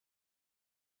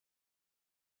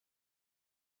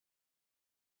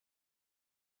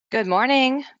Good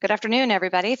morning. Good afternoon,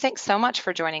 everybody. Thanks so much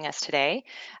for joining us today.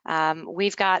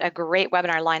 We've got a great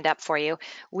webinar lined up for you.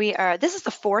 This is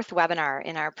the fourth webinar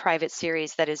in our private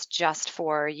series that is just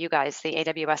for you guys, the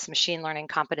AWS Machine Learning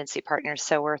Competency Partners.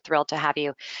 So we're thrilled to have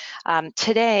you.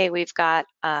 Today,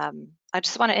 I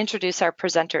just want to introduce our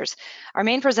presenters. Our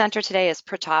main presenter today is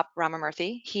Pratap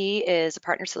Ramamurthy. He is a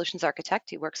partner solutions architect.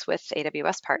 He works with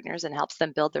AWS partners and helps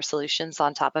them build their solutions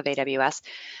on top of AWS.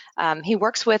 He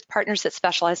works with partners that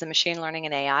specialize in machine learning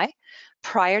and AI.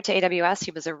 Prior to AWS,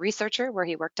 he was a researcher where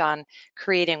he worked on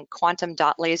creating quantum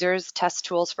dot lasers, test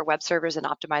tools for web servers, and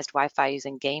optimized Wi-Fi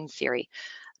using game theory.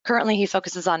 Currently, he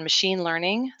focuses on machine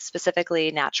learning,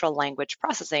 specifically natural language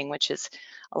processing, which is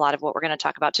a lot of what we're going to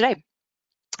talk about today.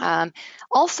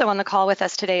 Also on the call with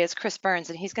us today is Chris Burns,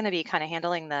 and he's going to be kind of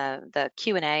handling the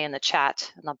Q&A and the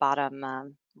chat in the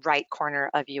bottom right corner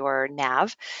of your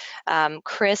nav.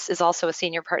 Chris is also a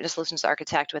senior partner solutions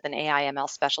architect with an AI ML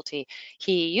specialty.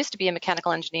 He used to be a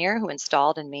mechanical engineer who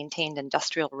installed and maintained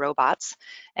industrial robots,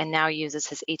 and now uses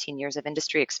his 18 years of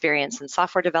industry experience in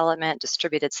software development,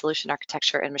 distributed solution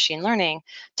architecture, and machine learning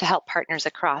to help partners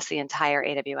across the entire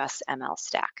AWS ML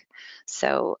stack.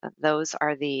 So those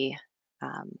are the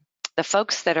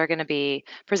folks that are going to be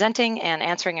presenting and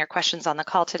answering your questions on the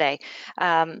call today.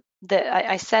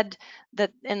 I said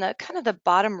that in the kind of the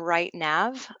bottom right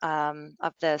nav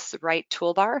of this right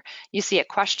toolbar, you see a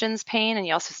questions pane and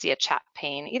you also see a chat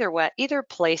pane. Either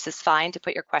place is fine to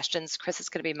put your questions. Chris is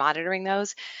going to be monitoring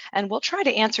those, and we'll try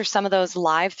to answer some of those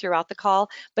live throughout the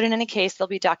call, but in any case, they'll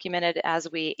be documented as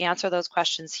we answer those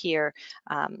questions here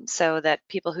so that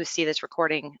people who see this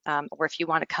recording, or if you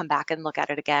want to come back and look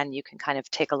at it again, you can kind of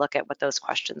take a look at what those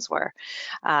questions were.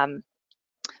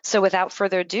 So without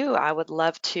further ado, I would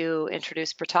love to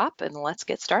introduce Pratap, and let's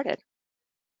get started.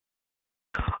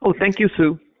 Oh, thank you,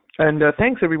 Sue. And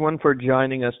thanks, everyone, for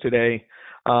joining us today.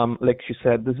 Like she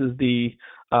said, this is the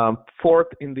fourth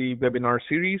in the webinar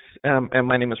series. And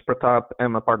my name is Pratap.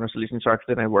 I'm a partner solutions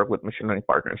architect, and I work with machine learning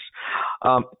partners.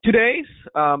 Today,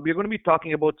 we're going to be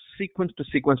talking about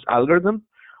sequence-to-sequence algorithm,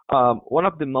 one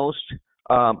of the most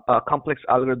complex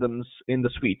algorithms in the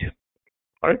suite.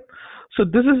 All right. So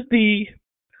this is the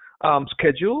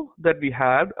schedule that we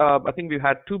had. I think we've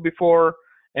had two before,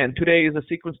 and today is a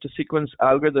sequence-to-sequence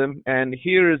algorithm, and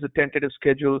here is a tentative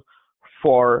schedule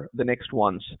for the next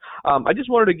ones. I just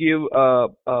wanted to give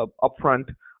upfront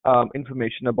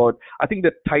information about, I think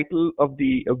the title of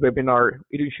the webinar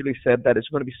initially said that it's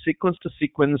going to be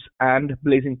sequence-to-sequence and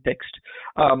blazing text.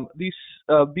 These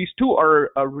two are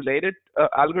related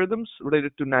algorithms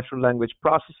related to natural language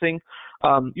processing.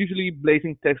 Usually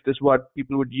blazing text is what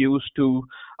people would use to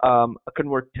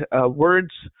convert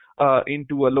words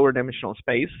into a lower dimensional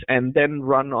space and then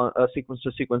run on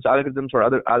sequence-to-sequence algorithms or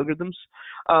other algorithms.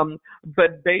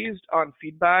 But based on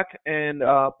feedback and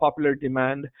popular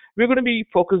demand, we're going to be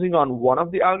focusing on one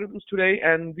of the algorithms today,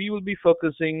 and we will be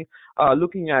focusing,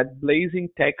 looking at blazing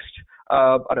text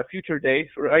at a future date.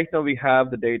 Right now we have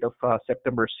the date of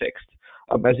September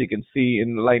 6th, as you can see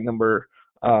in line number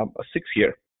 6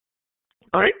 here.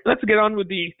 All right, let's get on with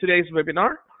today's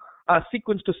webinar,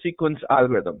 sequence-to-sequence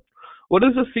algorithm. What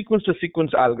is a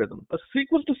sequence-to-sequence algorithm? A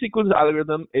sequence-to-sequence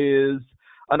algorithm is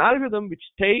an algorithm which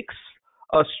takes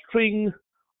a string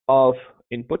of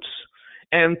inputs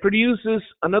and produces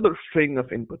another string of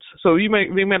inputs. So we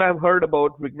might have heard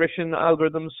about regression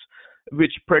algorithms,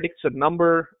 which predicts a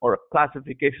number, or a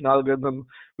classification algorithm,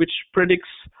 which predicts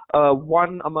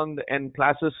one among the n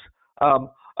classes.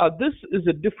 This is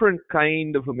a different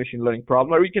kind of a machine learning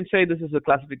problem, or we can say this is a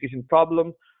classification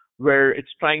problem, where it's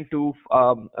trying to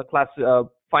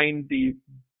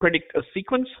predict a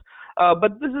sequence,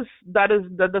 but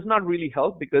that does not really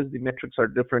help because the metrics are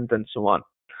different and so on.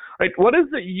 Right? What is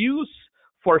the use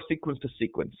for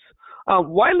sequence-to-sequence?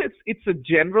 While it's a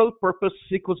general purpose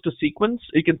sequence-to-sequence,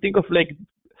 you can think of like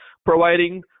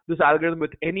providing this algorithm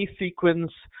with any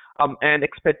sequence and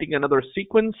expecting another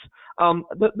sequence.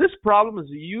 This problem is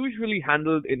usually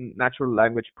handled in natural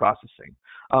language processing,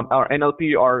 or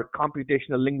NLP, or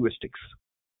computational linguistics.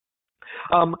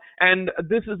 And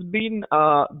this has been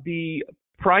the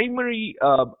primary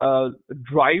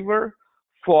driver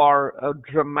for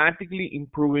dramatically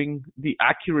improving the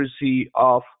accuracy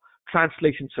of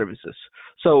translation services.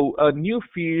 So a new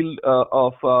field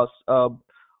of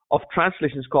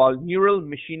translation is called neural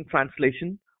machine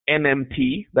translation,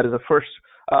 NMT. That is the first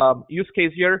use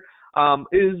case here.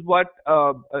 Is what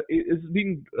is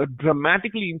being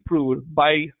dramatically improved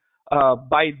by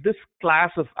this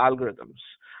class of algorithms.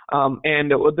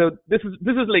 And this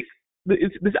is like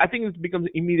I think it becomes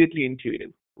immediately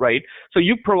intuitive, right? So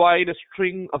you provide a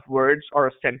string of words or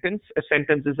a sentence. A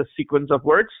sentence is a sequence of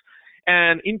words,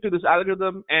 and into this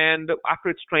algorithm. And after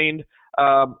it's trained,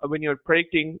 when you're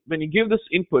predicting, when you give this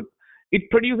input, it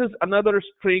produces another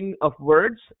string of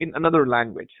words in another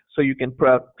language. So you can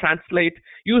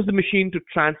use the machine to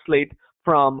translate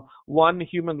from one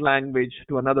human language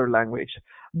to another language.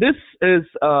 This is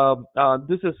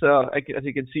as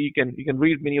you can see, you can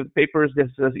read many of the papers. This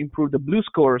has improved the BLEU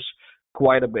scores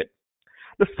quite a bit.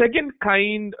 The second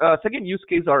use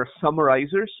case are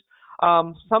summarizers.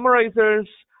 Summarizers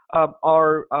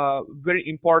are very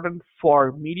important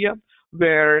for media,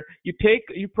 where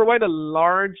you provide a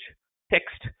large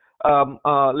text,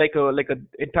 like a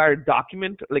entire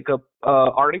document, like a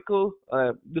article.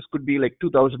 This could be like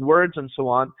 2,000 words and so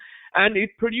on, and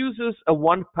it produces a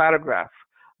one paragraph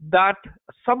that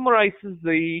summarizes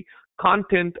the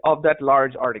content of that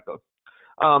large article.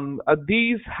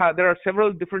 There are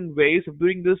several different ways of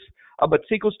doing this, but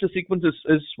Sequence2Sequence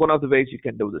is one of the ways you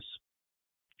can do this.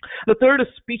 The third is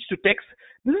speech to text.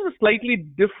 This is a slightly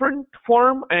different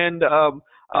form, and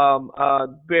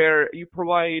where you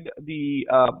provide the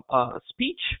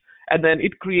speech, and then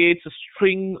it creates a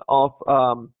string of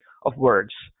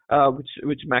words,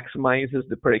 which maximizes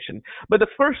the prediction. But the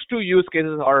first two use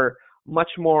cases are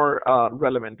much more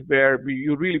relevant, where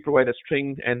you really provide a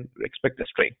string and expect a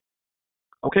string.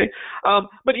 Okay,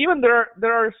 but even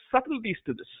there are subtleties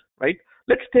to this, right?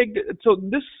 Let's take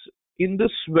in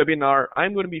this webinar,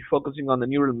 I'm going to be focusing on the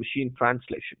neural machine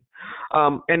translation,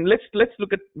 and let's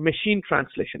look at machine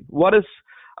translation. What is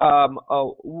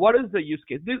the use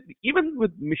case? Even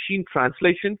with machine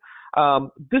translation,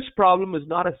 this problem is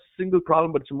not a single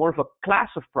problem, but it's more of a class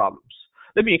of problems.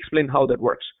 Let me explain how that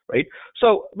works, right?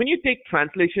 So when you take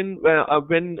translation,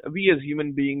 when we as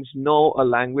human beings know a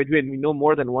language, when we know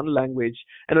more than one language,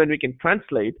 and when we can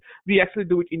translate, we actually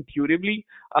do it intuitively,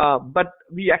 but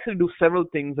we actually do several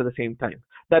things at the same time.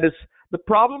 That is, the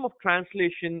problem of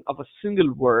translation of a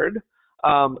single word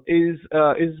is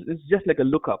just like a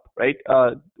lookup, right?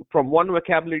 From one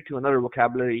vocabulary to another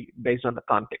vocabulary based on the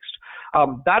context.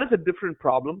 That is a different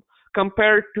problem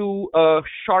compared to a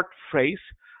short phrase.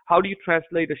 How do you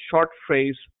translate a short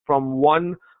phrase from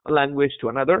one language to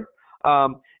another?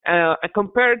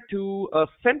 Compared to a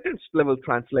sentence level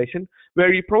translation,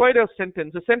 where you provide a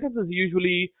sentence. A sentence is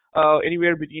usually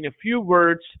anywhere between a few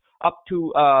words up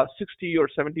to 60 or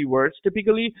 70 words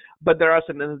typically, but there are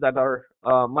sentences that are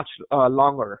much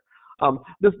longer.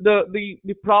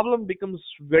 The problem becomes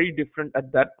very different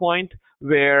at that point,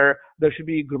 where there should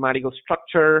be grammatical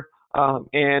structure,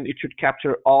 and it should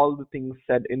capture all the things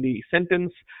said in the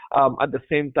sentence. At the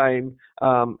same time,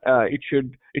 it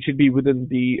should be within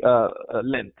the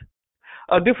length.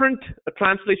 A different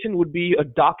translation would be a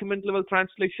document level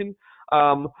translation,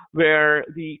 where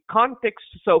the context.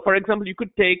 So, for example, you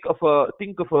could think of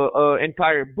an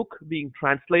entire book being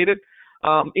translated.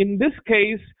 In this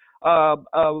case,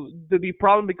 the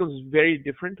problem becomes very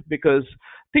different, because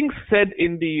things said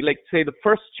in the, like, say, the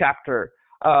first chapter,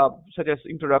 such as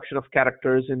introduction of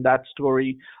characters in that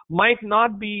story, might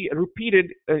not be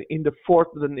repeated in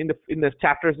the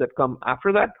chapters that come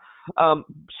after that.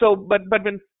 But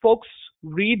when folks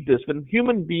read this, when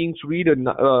human beings read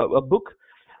a book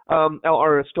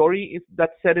or a story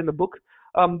that's said in the book,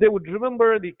 they would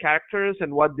remember the characters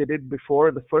and what they did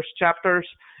before the first chapters,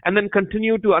 and then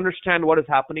continue to understand what is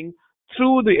happening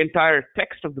through the entire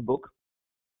text of the book.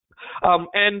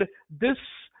 And this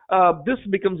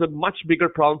becomes a much bigger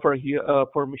problem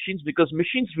for machines, because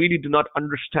machines really do not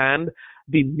understand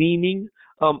the meaning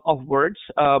of words.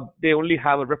 They only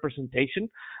have a representation,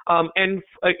 and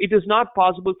it is not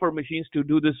possible for machines to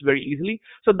do this very easily.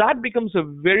 So that becomes a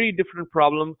very different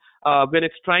problem when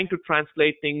it's trying to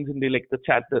translate things in the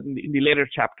later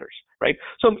chapters, right?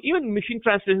 So even machine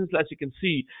translations, as you can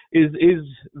see, is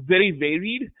very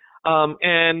varied,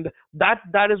 and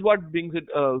that is what brings it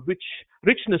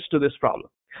richness to this problem.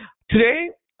 Today,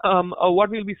 what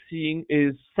we'll be seeing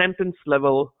is sentence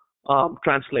level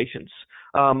translations.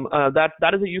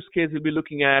 That is a use case we'll be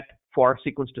looking at for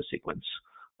Sequence2Sequence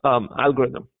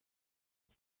algorithm.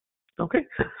 Okay.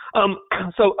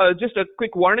 So just a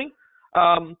quick warning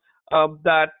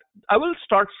that I will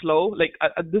start slow. Like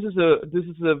this is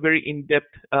a very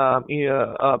in-depth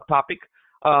topic.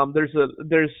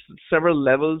 There's several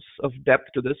levels of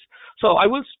depth to this. So I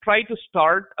will try to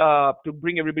start to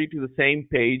bring everybody to the same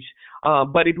page,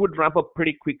 but it would ramp up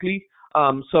pretty quickly.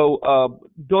 So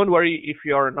don't worry if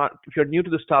you're new to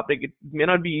this topic. It may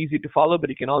not be easy to follow, but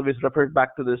you can always refer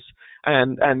back to this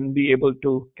and be able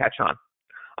to catch on.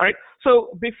 All right.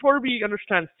 So before we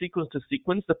understand sequence to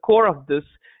sequence, the core of this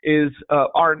is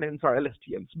RNNs or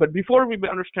LSTMs. But before we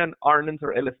understand RNNs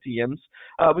or LSTMs,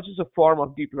 which is a form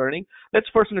of deep learning, let's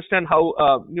first understand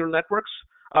how neural networks.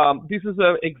 This is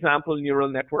an example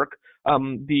neural network.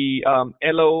 The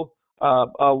LO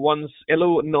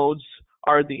nodes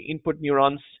are the input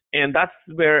neurons, and that's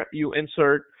where you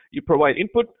provide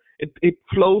input. It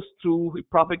flows through, it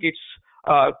propagates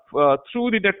through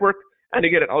the network, and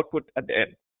you get an output at the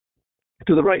end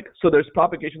to the right. So there's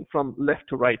propagation from left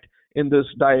to right in this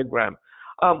diagram.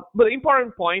 But the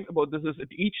important point about this is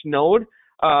that each node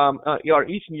or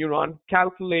each neuron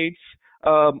calculates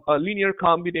a linear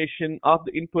combination of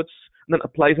the inputs, and then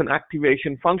applies an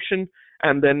activation function,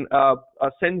 and then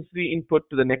sends the input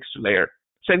to the next layer.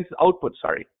 Sends the output,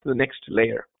 to the next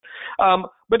layer.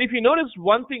 But if you notice,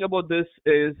 one thing about this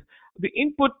is the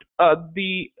input,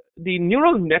 the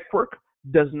neural network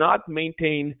does not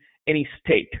maintain any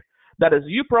state. That is,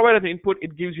 you provide an input,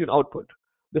 it gives you an output.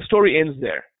 The story ends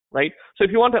there, right? So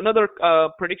if you want another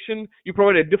prediction, you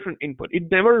provide a different input. It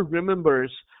never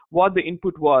remembers what the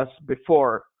input was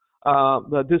before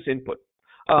this input.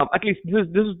 At least this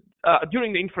is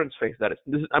during the inference phase. That is,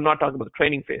 I'm not talking about the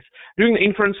training phase. During the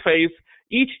inference phase,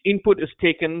 each input is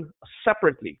taken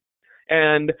separately,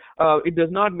 and it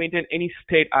does not maintain any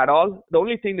state at all. The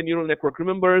only thing the neural network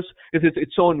remembers is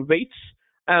its own weights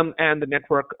and the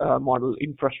network model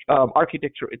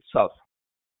architecture itself.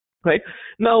 Right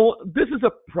now, this is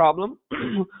a problem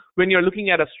when you're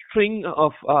looking at a string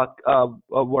of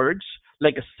words,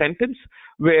 like a sentence,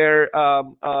 where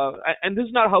and this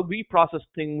is not how we process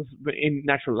things in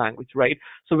natural language, right?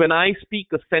 So when I speak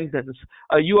a sentence,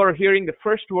 you are hearing the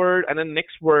first word and then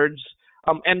next words,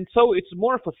 and so it's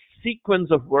more of a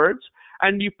sequence of words,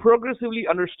 and you progressively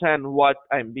understand what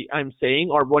I'm saying,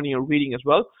 or when you're reading as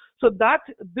well. So that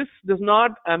this does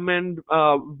not amend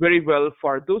very well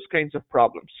for those kinds of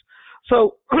problems.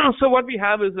 So what we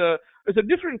have is a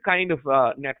different kind of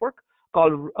network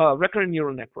called recurrent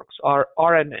neural networks, or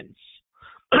RNNs.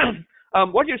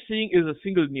 What you're seeing is a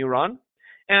single neuron,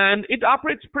 and it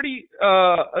operates pretty.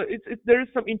 There is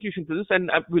some intuition to this,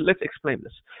 and let's explain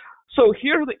this. So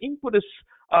here the input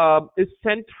is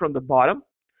sent from the bottom,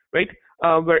 right?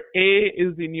 Where A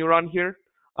is the neuron here.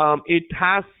 It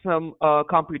has some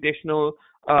computational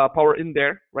power in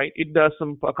there, right? It does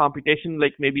some computation,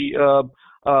 like maybe a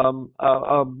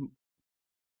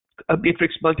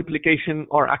matrix multiplication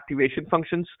or activation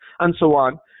functions, and so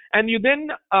on. And you then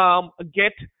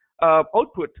get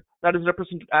output that is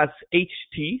represented as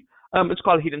HT. It's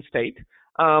called hidden state.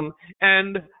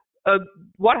 And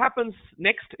what happens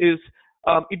next is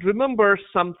it remembers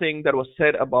something that was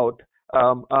said about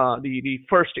the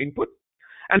first input.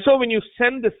 And so when you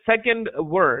send the second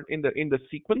word in the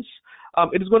sequence,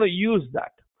 it is going to use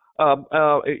that.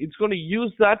 It's going to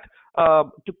use that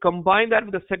to combine that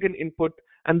with the second input,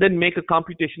 and then make a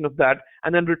computation of that,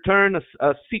 and then return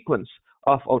a sequence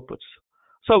of outputs.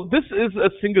 So this is a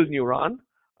single neuron,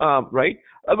 right?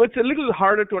 But it's a little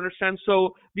harder to understand.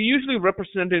 So we usually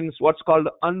represent it in what's called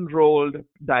the unrolled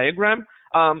diagram.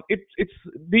 It's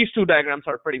these two diagrams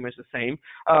are pretty much the same,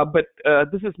 but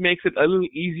this makes it a little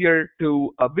easier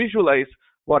to visualize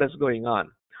what is going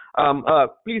on.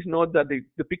 Please note that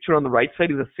the picture on the right side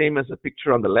is the same as the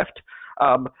picture on the left.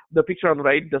 The picture on the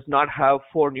right does not have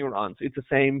 4 neurons. It's the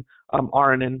same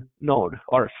RNN node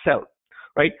or cell,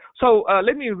 right? So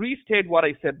let me restate what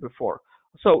I said before.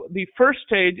 So the first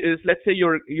stage is, let's say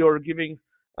you're giving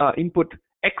input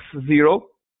x0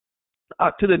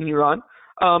 to the neuron.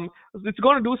 It's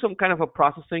going to do some kind of a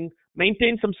processing,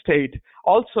 maintain some state,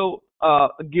 also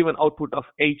give an output of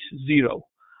h0,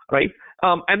 right?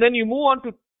 And then you move on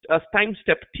to time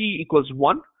step t equals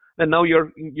 1. And now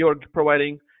you're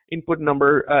providing input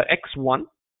number x1,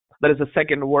 that is the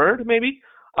second word maybe,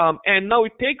 and now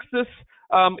it takes this.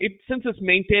 Since it's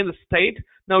maintained the state,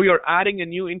 now you're adding a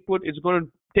new input. It's going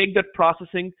to take that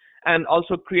processing and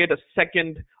also create a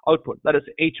second output, that is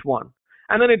h1,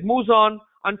 and then it moves on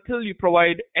until you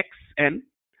provide xn,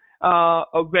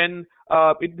 when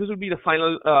this would be the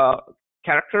final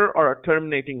character or a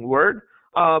terminating word,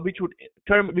 which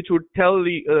would tell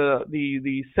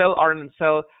the cell RNN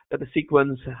cell that the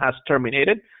sequence has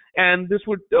terminated, and this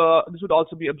would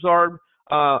also be absorbed.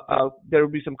 There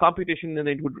would be some computation, and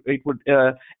it would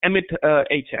emit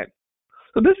HN.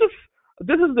 So this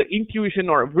is the intuition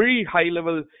or a very high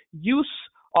level use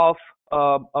of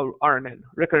RNN,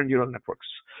 recurrent neural networks.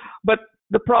 But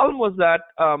the problem was that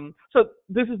so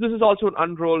this is also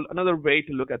another way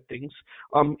to look at things,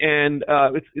 and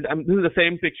this is the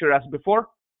same picture as before.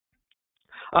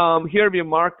 Here we have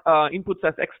marked inputs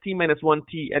as xt minus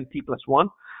 1t and t plus 1.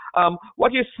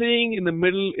 What you're seeing in the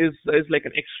middle is like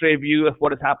an X-ray view of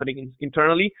what is happening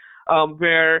internally,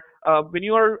 where when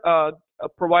you are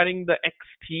providing the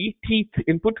teeth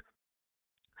input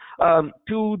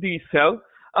to the cell,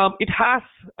 it has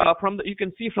you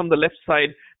can see from the left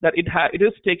side that it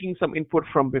is taking some input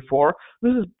from before.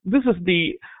 This is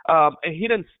the a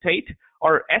hidden state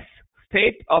or S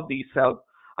state of the cell.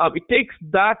 It takes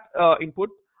that input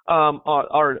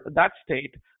or that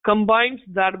state, combines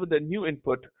that with a new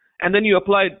input, and then you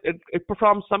apply it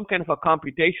performs some kind of a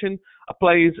computation,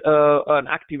 applies an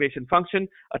activation function,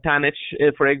 a tanh.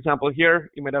 For example, here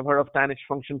you might have heard of tanh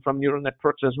function from neural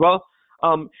networks as well.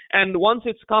 And once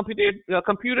it's computed,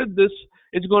 this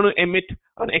it's going to emit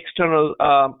an external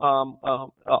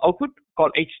output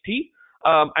called HT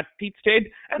at teeth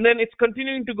state, and then it's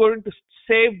continuing to go into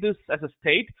save this as a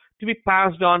state to be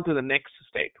passed on to the next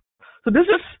state. So this.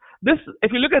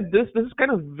 If you look at this is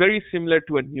kind of very similar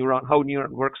to a neuron, how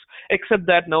neuron works, except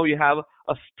that now you have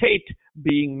a state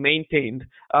being maintained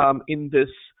in this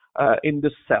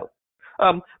cell.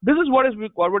 This is what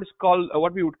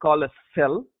we would call a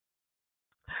cell.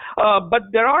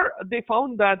 But they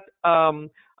found that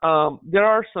there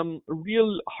are some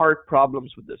real hard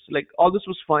problems with this. Like, all this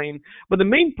was fine, but the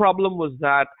main problem was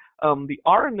that the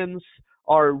RNNs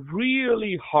are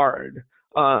really hard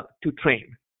to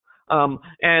train.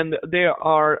 And they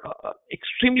are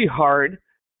extremely hard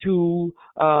to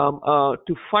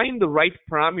find the right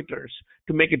parameters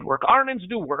to make it work. RNNs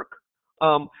do work,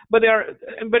 but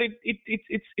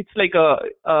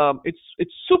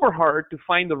it's super hard to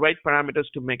find the right parameters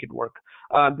to make it work.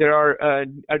 There are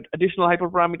additional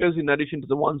hyperparameters in addition to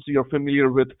the ones you're familiar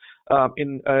with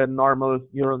in a normal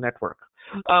neural network.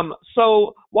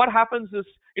 So what happens is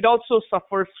it also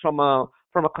suffers from a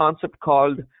concept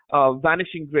called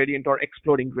vanishing gradient or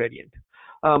exploding gradient.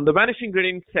 The vanishing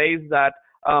gradient says that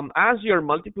as you're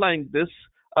multiplying this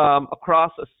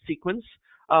across a sequence,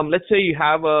 let's say you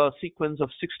have a sequence of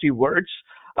 60 words,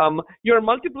 you're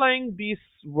multiplying these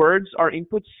words or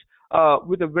inputs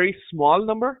with a very small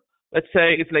number. Let's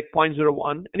say it's like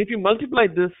 0.01, and if you multiply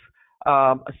this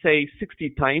say 60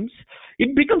 times,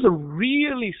 it becomes a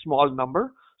really small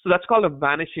number. So that's called a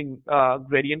vanishing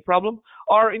gradient problem.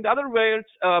 Or in the other words,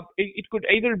 it could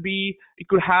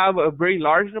have a very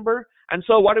large number, and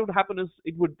so what would happen is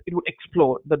it would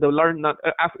explode. That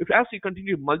as you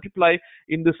continue to multiply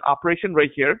in this operation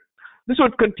right here, this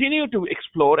would continue to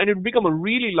explode, and it would become a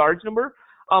really large number.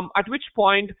 At which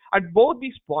point, at both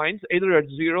these points, either at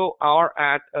 0 or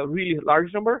at a really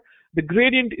large number, the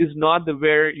gradient is not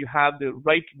where you have the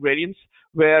right gradients,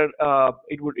 where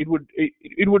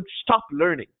it would stop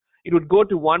learning. It would go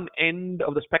to one end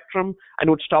of the spectrum and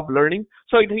would stop learning.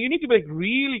 So you need to be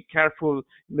really careful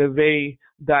in the way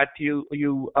that you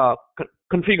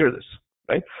configure this,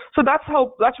 right? So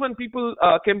that's when people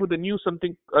came with a new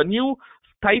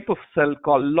type of cell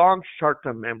called long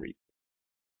short-term memory.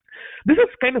 This is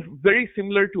kind of very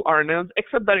similar to RNNs,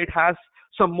 except that it has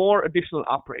some more additional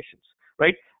operations,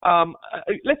 right?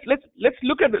 Let's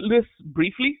look at this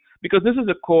briefly, because this is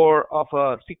the core of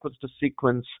a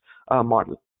sequence-to-sequence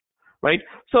model, right?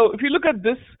 So if you look at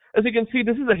this, as you can see,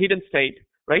 this is a hidden state,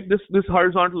 right? This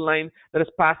horizontal line that is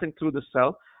passing through the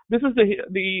cell. This is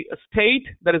the state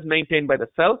that is maintained by the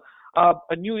cell.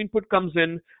 A new input comes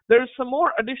in. There's some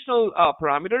more additional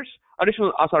parameters,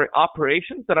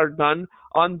 operations that are done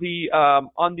on the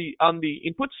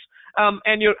inputs,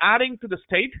 and you're adding to the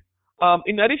state.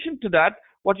 In addition to that,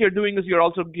 what you're doing is you're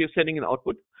also sending an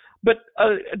output. But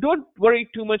don't worry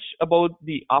too much about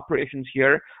the operations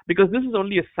here, because this is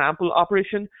only a sample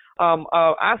operation.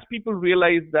 As people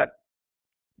realize that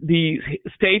the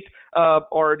state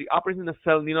or the operation in the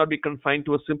cell need not be confined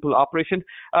to a simple operation,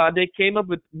 they came up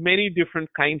with many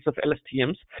different kinds of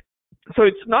LSTMs. So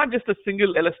it's not just a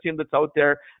single LSTM that's out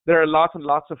there. There are lots and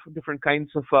lots of different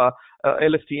kinds of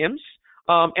LSTMs,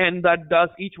 and that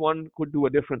each one could do a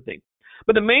different thing.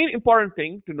 But the main important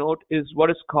thing to note is what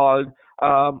is called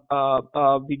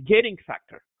the gating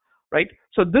factor, right?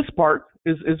 So this part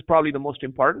is probably the most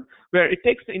important, where it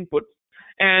takes the input,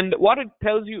 and what it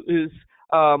tells you is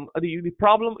the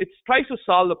problem. It tries to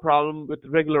solve the problem with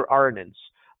regular RNNs.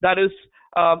 That is,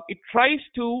 it tries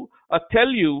to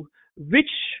tell you which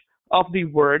of the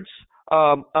words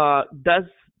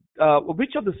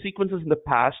which of the sequences in the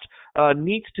past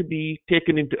needs to be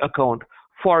taken into account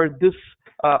for this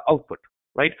output,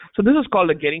 right? So this is called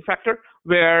a gating factor,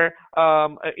 where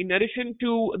in addition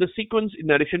to the sequence,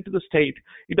 in addition to the state,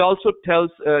 it also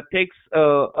takes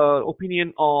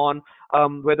opinion on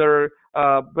whether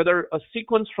a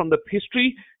sequence from the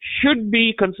history should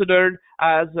be considered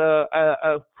as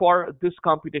for this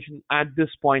computation at this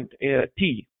point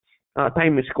t.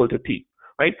 time is equal to t,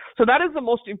 right? So that is the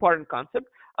most important concept.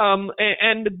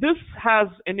 And this has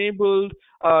enabled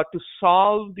to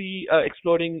solve the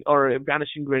exploding or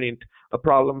vanishing gradient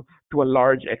problem to a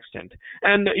large extent.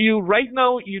 And right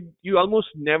now you almost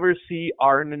never see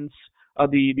RNNs,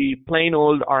 the plain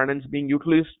old RNNs being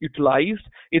utilized.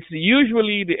 It's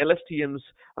usually the LSTMs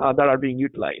that are being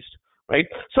utilized, right?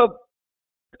 So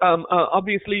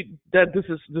obviously that this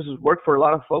is work for a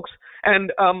lot of folks,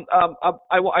 and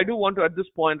I do want to at this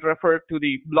point refer to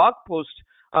the blog post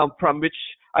from which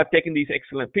I've taken these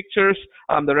excellent pictures.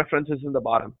 The reference is in the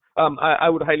bottom. I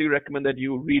would highly recommend that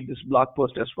you read this blog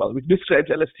post as well, which describes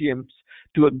LSTMs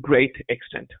to a great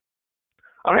extent.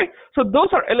 All right, so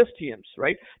those are LSTMs,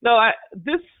 right? Now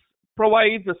this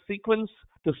provides a sequence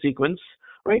to sequence,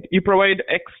 right? You provide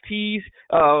xt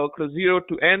 0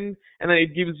 to n, and then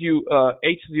it gives you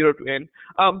h0 to n.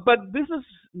 But this is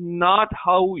not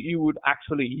how you would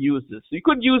actually use this. You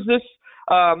could use this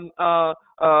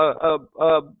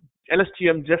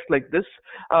LSTM just like this,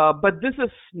 but this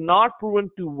is not proven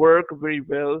to work very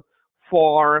well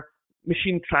for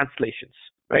machine translations,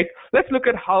 right? Let's look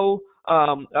at how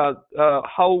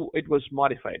it was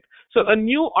modified. So a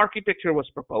new architecture was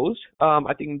proposed,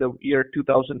 I think in the year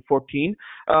 2014,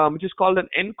 which is called an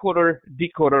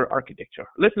encoder-decoder architecture.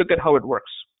 Let's look at how it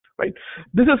works, right?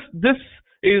 This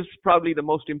is probably the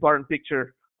most important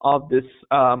picture of this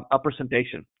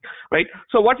presentation, right?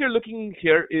 So what you're looking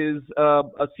here is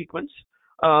a sequence,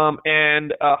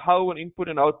 and how an input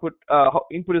and output, how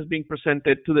input is being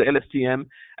presented to the LSTM,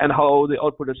 and how the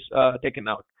output is taken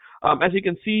out. As you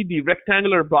can see, the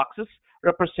rectangular boxes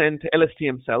represent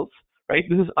LSTM cells, right?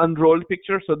 This is unrolled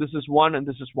picture, so this is 1 and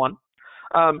this is 1.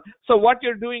 So what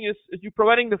you're doing is you're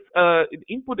providing the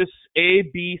input is A,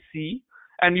 B, C,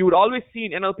 and you would always see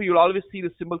in NLP, you would always see the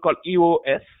symbol called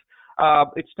EOS.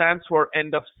 It stands for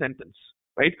end of sentence,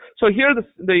 right? So here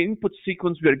the input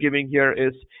sequence we are giving here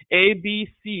is A, B,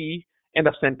 C, end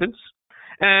of sentence.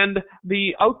 And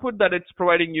the output that it's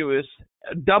providing you is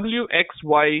W, X,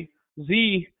 Y,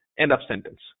 Z, end of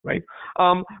sentence, right?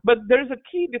 But there is a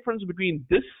key difference between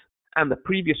this and the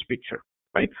previous picture,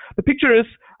 right? The picture is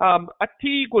at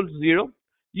t equals 0,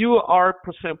 you are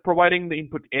providing the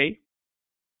input A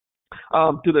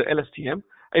to the LSTM.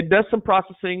 It does some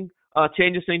processing,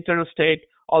 changes the internal state,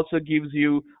 also gives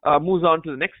you, moves on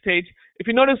to the next stage. If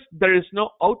you notice, there is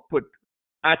no output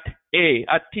at A,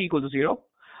 at t equals 0.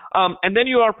 And then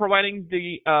you are providing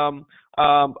the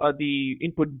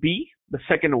input B, the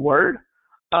second word.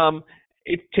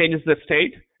 It changes the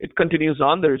state. It continues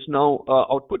on. There is no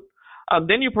output.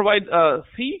 Then you provide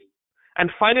C, and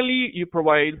finally you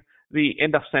provide the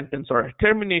end of sentence or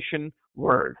termination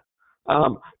word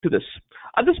to this.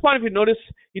 At this point, if you notice,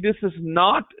 this is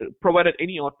not provided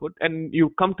any output, and you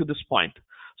come to this point.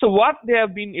 So what they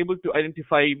have been able to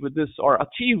identify with this or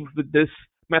achieve with this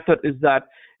method is that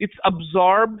it's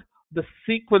absorbed the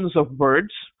sequence of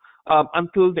words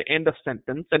until the end of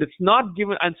sentence, and it's not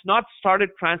given, and it's not started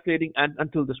translating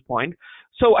until this point.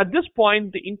 So at this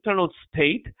point, the internal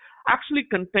state actually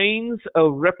contains a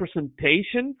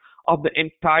representation of the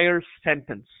entire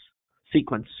sentence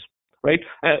sequence, right?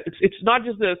 It's not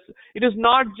just this. It is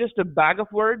not just a bag of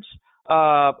words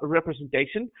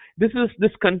representation. This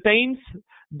contains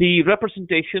the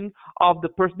representation of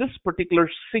this particular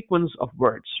sequence of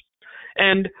words,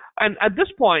 and at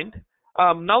this point.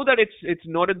 Now that it's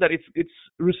noted that it's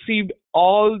received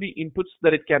all the inputs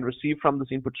that it can receive from this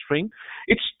input string,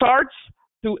 it starts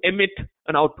to emit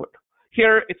an output.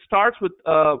 Here it starts with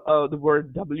the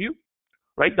word W,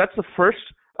 right? That's the first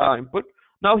input.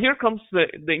 Now here comes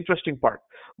the interesting part.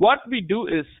 What we do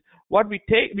is we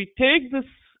take this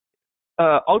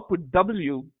output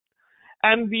W,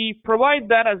 and we provide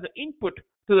that as the input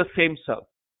to the same cell,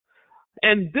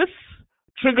 and this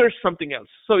triggers something else.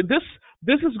 So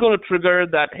this is going to trigger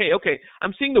that, hey, okay,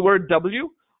 I'm seeing the word W.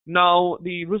 Now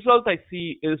the result I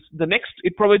see is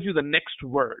it provides you the next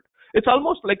word. It's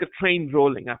almost like a train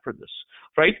rolling after this,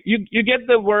 right? You get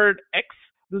the word X.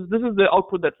 This is the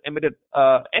output that's emitted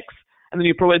X, and then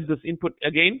you provide this input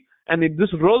again, and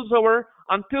this rolls over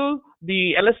until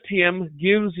the LSTM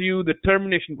gives you the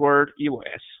termination word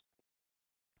EOS.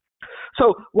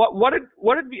 So what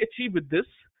did we achieve with this?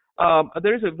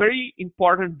 There is a very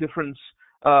important difference,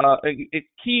 a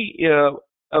key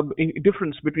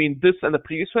difference between this and the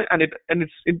previous one, and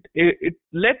it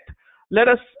let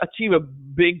us achieve a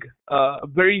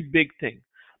very big thing.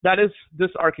 That is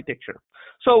this architecture.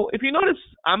 So if you notice,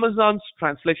 Amazon's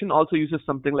translation also uses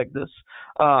something like this,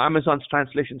 Amazon's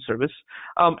translation service.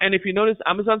 And if you notice,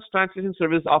 Amazon's translation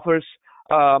service offers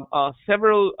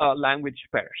several language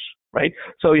pairs, right?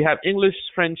 So you have English,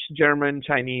 French, German,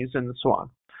 Chinese, and so on.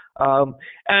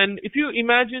 And if you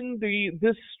imagine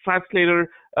this translator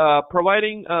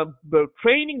providing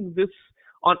training this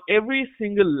on every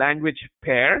single language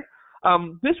pair,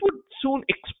 this would soon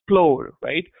explode,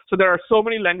 right? So there are so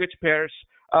many language pairs.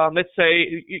 Let's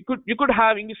say you could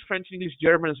have English, French, English,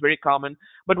 German is very common.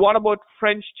 But what about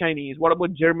French Chinese? What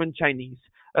about German Chinese?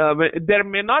 There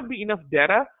may not be enough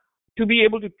data to be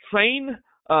able to train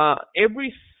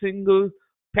every single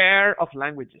pair of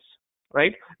languages,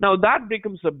 right? Now that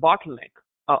becomes a bottleneck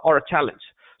or a challenge.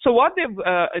 So what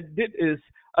they've did is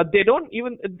they don't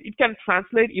even, it can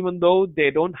translate even though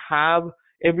they don't have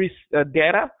every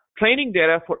training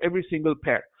data for every single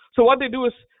pair. So what they do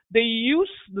is they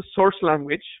use the source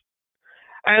language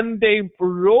and they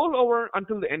roll over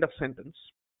until the end of sentence,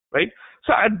 right?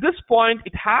 So at this point,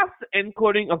 it has the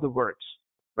encoding of the words,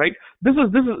 right? This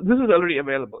is already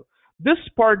available. This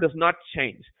part does not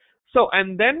change. So,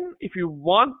 and then if you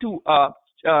want to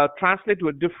translate to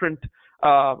a different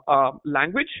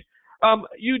language,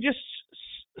 you just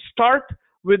start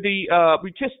with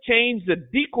we just change the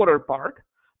decoder part.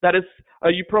 That is,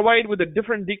 you provide with a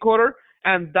different decoder,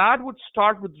 and that would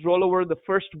start with rollover the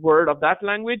first word of that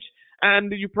language,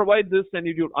 and you provide this, and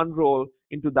you unroll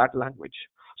into that language.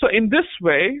 So in this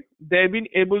way, they've been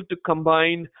able to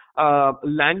combine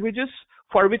languages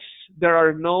for which there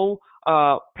are no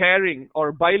pairing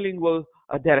or bilingual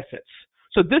data sets.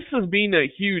 So this has been a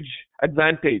huge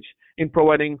advantage in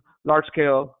providing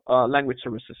large-scale language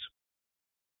services,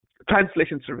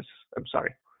 translation services. I'm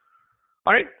sorry.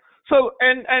 All right. So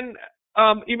and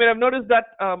you may have noticed that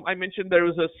I mentioned there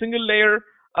was a single layer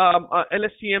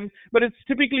LSTM, but it's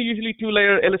typically usually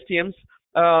two-layer LSTMs.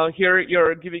 Here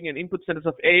you're giving an input sentence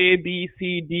of A, B,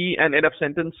 C, D, and end of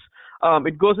sentence.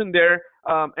 It goes in there,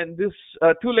 and this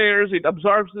two layers, it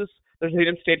absorbs this. There's a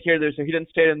hidden state here. There's a hidden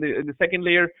state in the second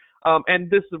layer, and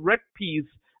this red piece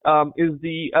is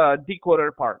the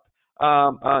decoder part,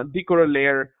 decoder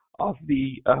layer of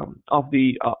the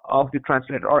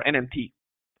translator, or NMT,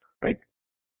 right?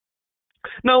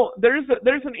 Now there is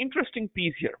an interesting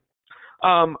piece here.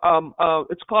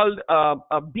 It's called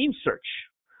a beam search,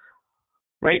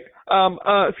 right?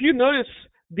 If you notice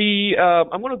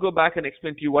I'm going to go back and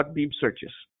explain to you what beam search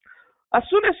is. As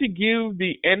soon as you give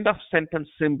the end of sentence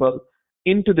symbol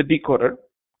into the decoder,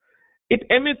 it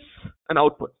emits an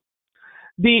output.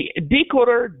 The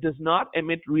decoder does not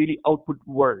emit really output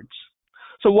words.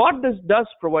 So what this does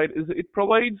provide is it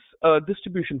provides a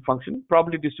distribution function,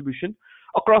 probability distribution,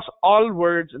 across all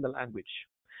words in the language.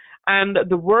 And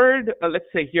the word, let's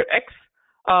say here X,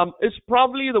 is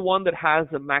probably the one that has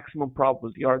the maximum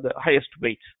probability or the highest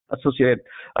weight associated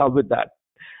with that.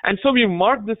 And so we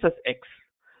mark this as X.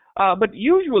 But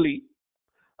usually,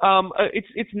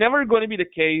 it's never going to be the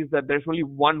case that there's only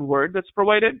one word that's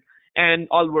provided and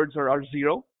all words are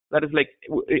zero. That is like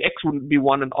X would be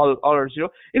one and all are zero.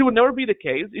 It would never be the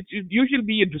case. It would usually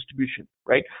be a distribution,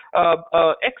 right?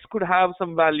 X could have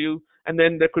some value, and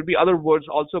then there could be other words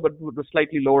also, but with a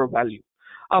slightly lower value.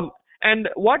 And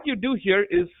what you do here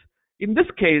is, in this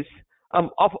case,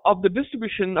 of the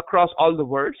distribution across all the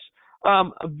words,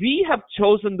 we have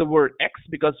chosen the word X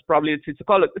because probably it's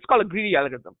called a greedy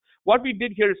algorithm. What we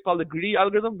did here is called the greedy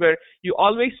algorithm, where you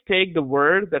always take the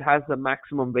word that has the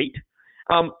maximum weight,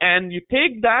 and you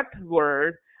take that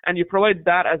word and you provide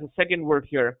that as a second word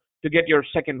here to get your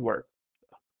second word,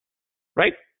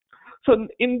 right? So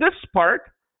in this part,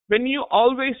 when you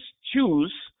always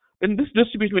choose, in this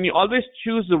distribution, when you always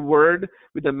choose the word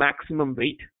with the maximum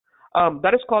weight,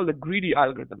 that is called the greedy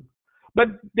algorithm. But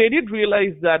they did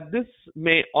realize that this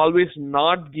may always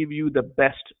not give you the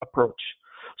best approach.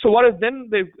 So what is then,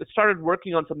 they've started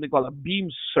working on something called a beam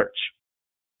search.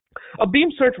 A beam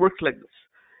search works like this.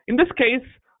 In this case,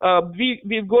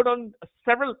 we go down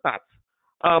several paths.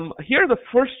 Here, the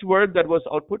first word that was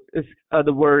output is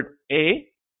the word A,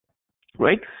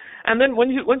 right? And then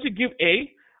once you give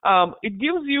A, it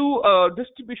gives you a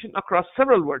distribution across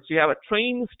several words. You have a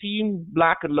train, steam,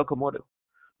 black, and locomotive,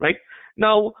 right?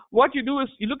 Now, what you do is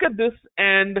you look at this,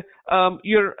 and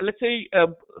let's say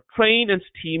train and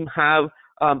steam have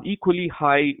equally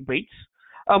high weights.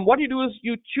 What you do is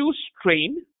you choose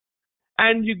train,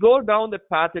 and you go down that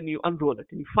path and you unroll it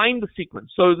and you find the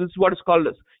sequence. So this is what it's called.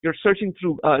 You're searching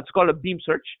through. It's called a beam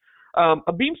search.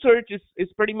 A beam search is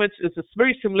pretty much it's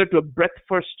very similar to a breadth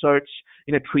first search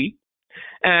in a tree,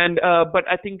 and but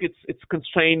I think it's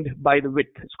constrained by the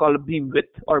width. It's called a beam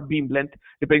width or beam length,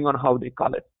 depending on how they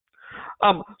call it.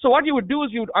 So what you would do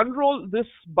is you would unroll this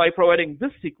by providing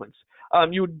this sequence.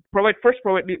 You would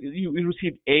you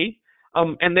receive A.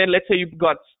 and then let's say you've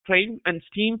got train and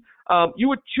steam, you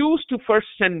would choose to first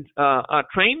send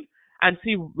train and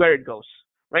see where it goes,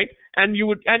 right? And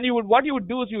what you would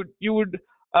do is you would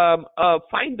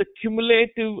find the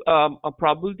cumulative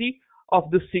probability of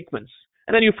this sequence,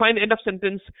 and then you find the end of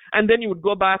sentence, and then you would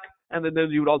go back, and then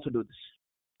you would also do this,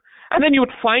 and then you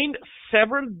would find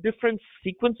several different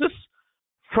sequences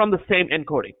from the same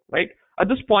encoding, right? At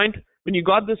this point, when you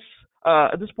got this,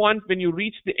 when you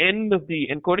reach the end of the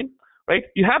encoding, right,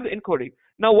 you have the encoding.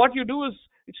 Now what you do is,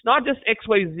 it's not just X,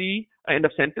 Y, Z end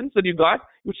of sentence that you got.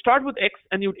 You would start with X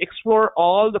and you would explore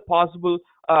all the possible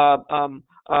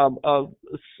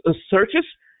searches,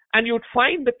 and you would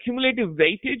find the cumulative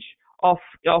weightage of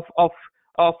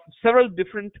several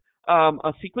different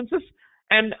sequences,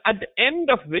 and at the end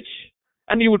of which,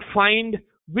 and you would find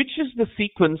which is the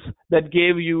sequence that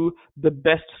gave you the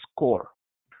best score.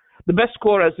 The best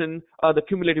score as in the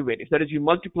cumulative weightage. That is, you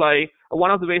multiply,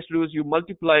 one of the ways to do is you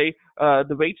multiply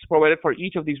the weights provided for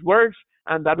each of these words,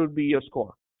 and that would be your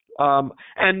score.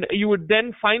 And you would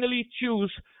then finally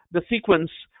choose the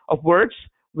sequence of words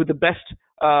with the best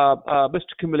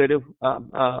cumulative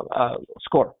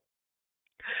score.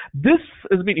 This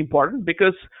has been important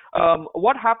because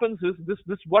what happens is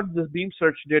what this beam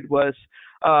search did was,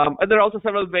 and there are also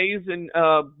several ways in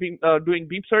doing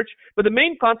beam search, but the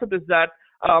main concept is that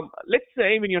let's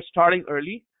say when you're starting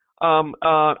early,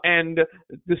 and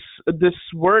this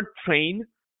word train,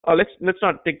 let's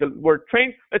not take the word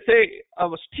train. Let's say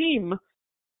steam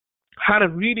had a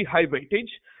really high weightage,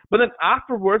 but then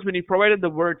afterwards, when you provided the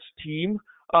word steam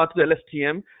to the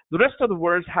LSTM, the rest of the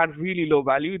words had really low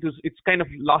value. It's kind of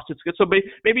lost its good. So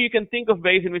maybe you can think of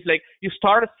ways in which, like, you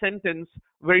start a sentence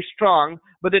very strong,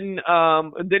 but then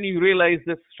you realize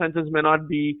this sentence may not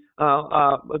be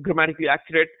grammatically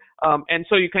accurate, and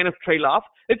so you kind of trail off.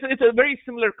 It's a very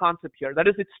similar concept here. That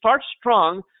is, it starts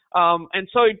strong, and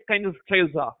so it kind of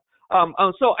trails off.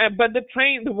 But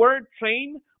the word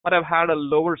train might have had a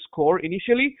lower score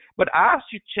initially, but as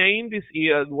you chain these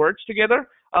words together,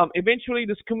 eventually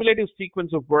this cumulative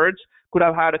sequence of words could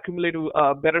have had a cumulative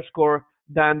better score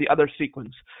than the other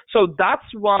sequence. So that's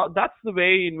the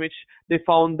way in which they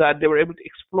found that they were able to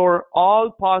explore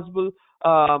all possible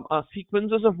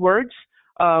sequences of words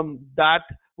that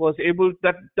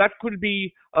could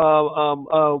be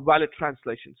valid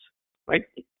translations, right?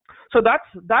 So that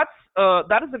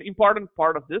is an important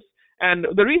part of this. And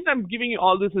the reason I'm giving you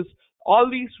all this is all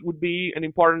these would be an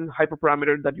important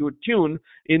hyperparameter that you would tune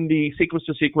in the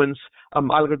sequence-to-sequence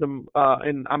algorithm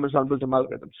in Amazon Built-in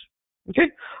algorithms.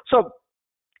 Okay, so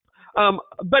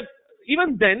but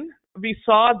even then we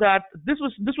saw that this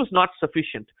was not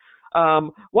sufficient.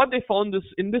 What they found is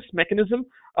in this mechanism,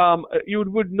 you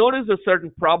would notice a certain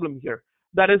problem here.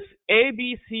 That is A,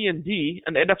 B, C, and D,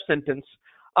 an end of sentence,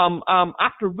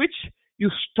 after which you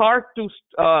start to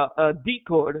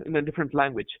decode in a different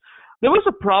language. There was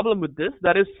a problem with this.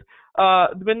 That is,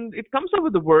 when it comes up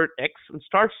with the word X and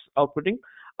starts outputting,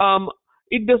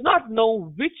 it does not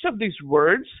know which of these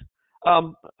words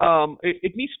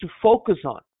it needs to focus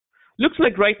on. Looks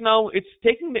like right now it's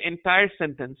taking the entire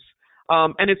sentence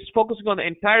and it's focusing on the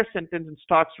entire sentence and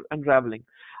starts unraveling.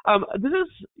 This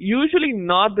is usually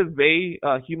not the way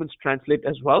humans translate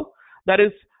as well. That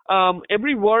is,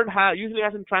 every word usually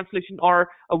has a translation, or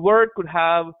a word could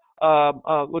have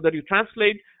that you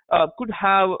translate could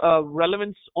have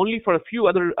relevance only for a few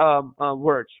other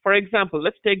words. For example,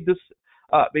 let's take this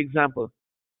example: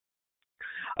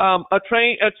 a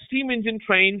steam engine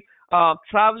train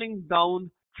traveling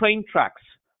down train tracks,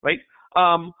 right?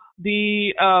 So,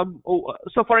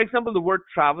 for example, the word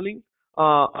traveling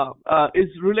is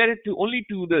related only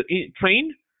to the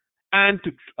train and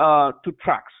to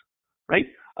tracks, right?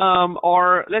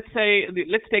 Or let's take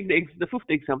the fifth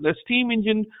example: a steam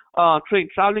engine train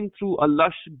traveling through a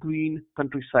lush green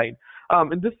countryside.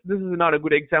 And this is not a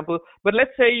good example, but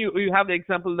let's say you have the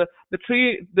example that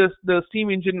the steam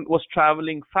engine was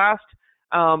traveling fast,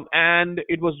 and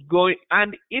it was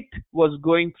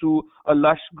going through a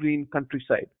lush green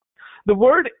countryside. The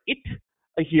word "it"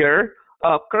 here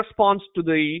corresponds to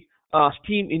the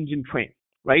steam engine train,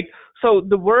 right? So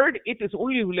the word "it" is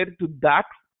only related to that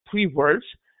three words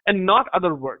and not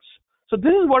other words. So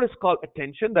this is what is called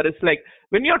attention. That is, like,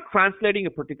 when you're translating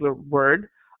a particular word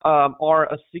or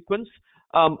a sequence,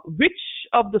 which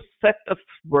of the subset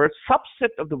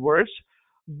of the words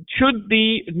should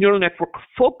the neural network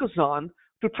focus on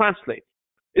to translate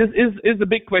is the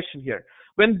big question here.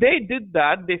 When they did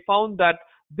that, they found that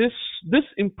this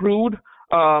improved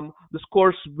the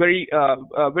scores very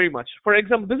much. For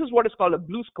example, this is what is called a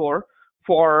blue score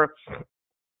for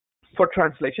for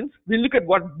translations. We look at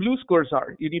what BLEU scores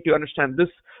are. You need to understand this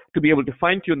to be able to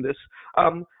fine-tune this.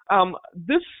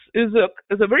 This is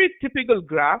a very typical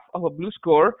graph of a BLEU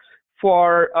score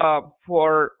for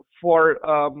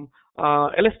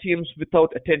LSTMs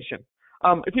without attention.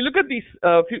 If you look at these,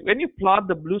 when you plot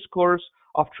the BLEU scores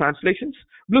of translations,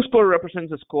 BLEU score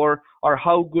represents a score or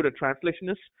how good a translation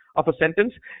is of a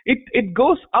sentence. It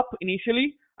goes up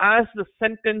initially as the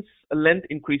sentence length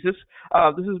increases.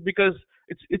 This is because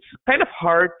it's kind of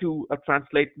hard to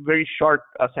translate very short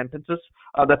sentences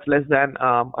that's less than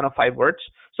 5 words.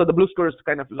 So the BLEU score is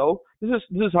kind of low. This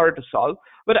is hard to solve.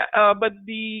 But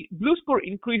the BLEU score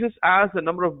increases as the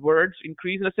number of words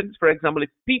increase in a sentence. For example, it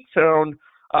peaks around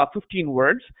 15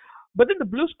 words. But then the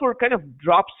BLEU score kind of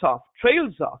drops off,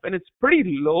 trails off, and it's pretty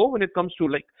low when it comes to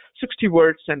like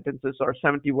 60-word sentences or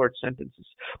 70-word sentences.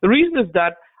 The reason is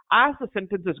that as the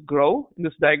sentences grow in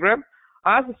this diagram,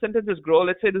 as the sentences grow,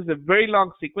 let's say this is a very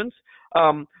long sequence,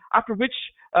 after which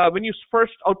when you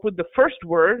first output the first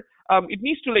word, it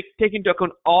needs to like take into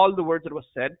account all the words that was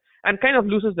said and kind of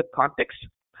loses the context.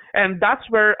 And that's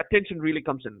where attention really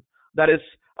comes in. That is,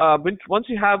 once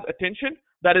you have attention,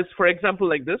 that is, for example,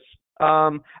 like this.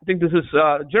 I think this is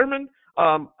German.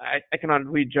 I cannot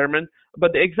read German,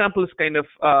 but the example is kind of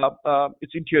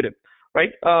it's intuitive,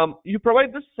 right? You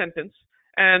provide this sentence,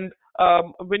 and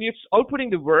when you're outputting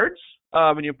the words,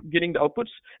 when you're getting the outputs,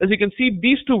 as you can see,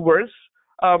 these two words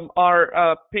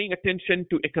are paying attention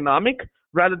to economic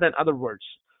rather than other words.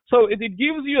 So it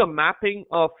gives you a mapping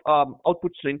of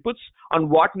outputs to inputs on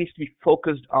what needs to be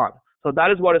focused on. So that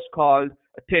is what is called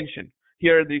attention.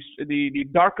 Here, the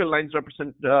darker lines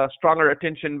represent stronger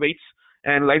attention weights,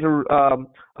 and lighter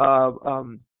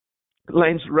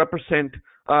lines represent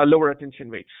lower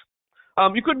attention weights.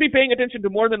 You could be paying attention to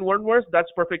more than one word.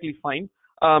 That's perfectly fine.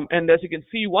 And as you can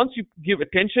see, once you give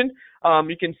attention,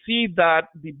 you can see that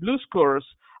the BLEU scores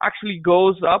actually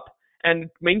goes up and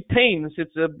maintains.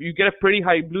 You get a pretty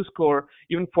high BLEU score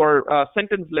even for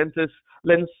sentence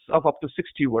lengths of up to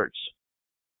 60 words.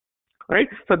 Right,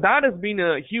 so that has been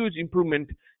a huge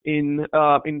improvement in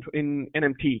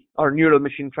NMT or neural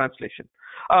machine translation.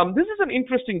 This is an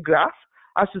interesting graph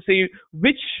as to say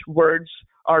which words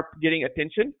are getting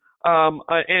attention,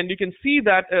 and you can see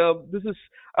that this is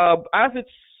as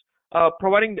it's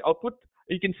providing the output.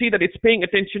 You can see that it's paying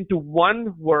attention to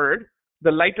one word.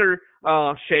 The lighter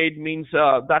shade means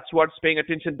that's what's paying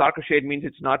attention. Darker shade means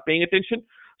it's not paying attention.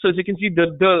 So as you can see,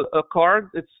 the card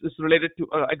is related to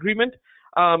agreement.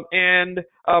 And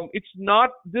it's not,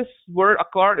 this word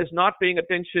accord is not paying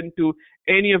attention to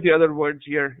any of the other words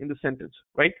here in the sentence,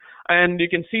 right? And you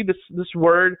can see this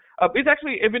word is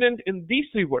actually evident in these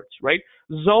three words, right?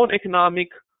 Zone, economic,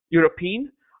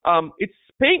 European. It's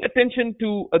paying attention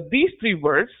to these three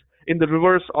words in the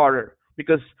reverse order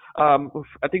because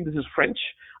I think this is French.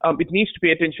 It needs to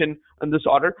pay attention in this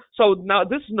order. So now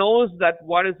this knows that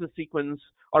what is the sequence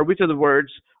or which are the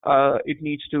words it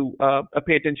needs to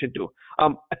pay attention to.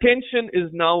 Attention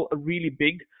is now really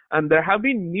big, and there have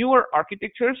been newer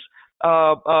architectures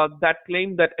that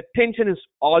claim that attention is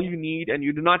all you need and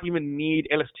you do not even need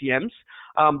LSTMs.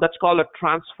 That's called a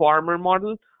transformer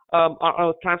model.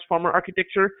 Transformer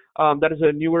architecture. That is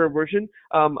a newer version.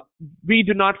 We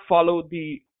do not follow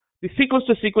the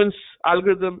sequence-to-sequence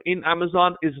algorithm in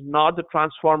Amazon is not the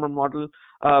transformer model.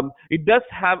 It does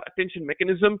have attention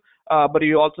mechanism, but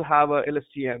you also have a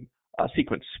LSTM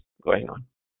sequence going on.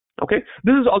 Okay,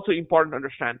 this is also important to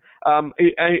understand.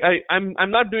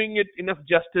 I'm not doing it enough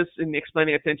justice in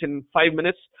explaining attention in 5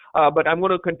 minutes, but I'm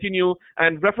going to continue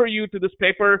and refer you to this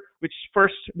paper which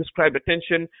first described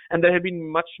attention, and there have been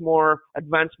much more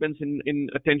advancements in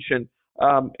attention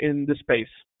in this space.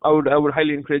 I would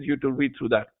highly encourage you to read through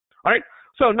that. All right,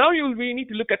 so now we need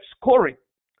to look at scoring,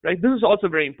 right? This is also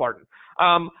very important.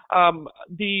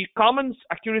 The common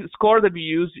accuracy score that we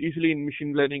use usually in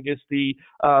machine learning is the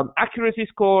accuracy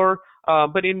score,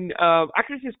 but in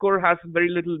accuracy score has very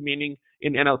little meaning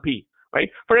in NLP, right?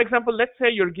 For example, let's say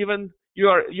you're given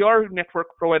your network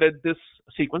provided this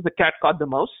sequence, the cat caught the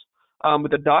mouse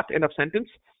with a dot, end of sentence.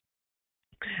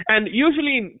 And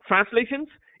usually in translations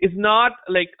is not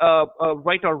like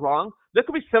right or wrong. There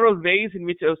could be several ways in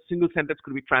which a single sentence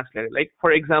could be translated. Like,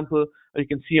 for example, you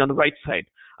can see on the right side.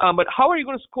 But how are you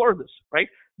going to score this, right?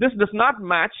 This does not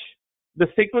match the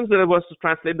sequence that I was to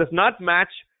translate, does not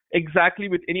match exactly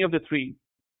with any of the three.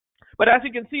 But as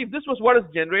you can see, if this was what is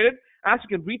generated, as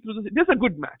you can read through this is a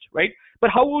good match, right?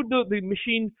 But how would the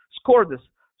machine score this?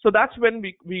 So that's when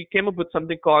we came up with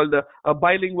something called a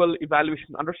bilingual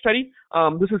evaluation understudy.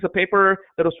 This is a paper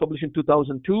that was published in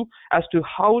 2002 as to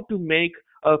how to make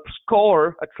a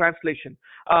score, a translation.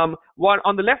 One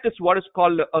on the left is what is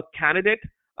called a candidate,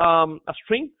 a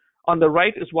string. On the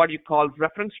right is what you call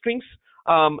reference strings.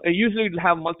 Usually it'll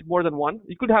have more than one.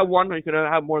 You could have one, or you could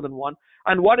have more than one.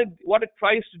 And what it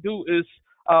tries to do is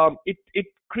it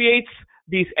creates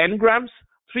these n-grams,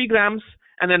 3 grams,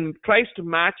 and then tries to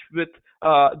match with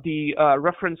the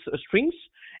reference strings.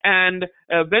 And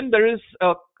when there is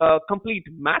a complete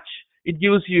match, it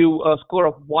gives you a score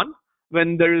of 1.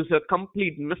 When there is a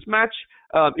complete mismatch,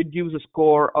 it gives a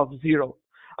score of 0.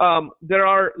 There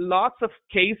are lots of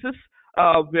cases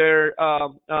where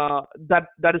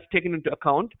that is taken into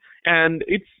account, and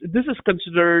this is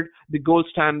considered the gold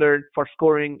standard for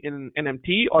scoring in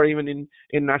NMT or even in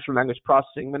natural language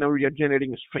processing whenever you're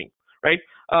generating a string, right?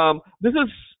 This is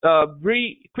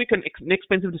very quick and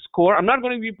inexpensive to score. I'm not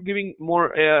going to be giving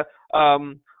more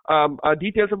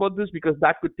details about this because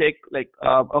that could take like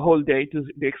a whole day to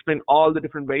explain all the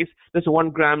different ways. There's a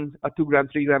 1 gram, a 2 gram,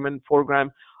 3 gram, and 4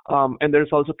 gram. And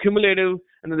there's also cumulative,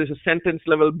 and then there's a sentence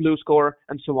level blue score,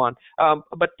 and so on.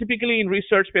 But typically in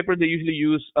research papers, they usually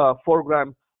use 4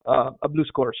 gram blue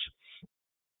scores.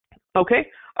 Okay,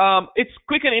 it's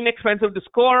quick and inexpensive to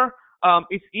score.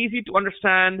 It's easy to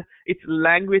understand. It's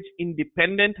language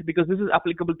independent because this is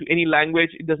applicable to any language.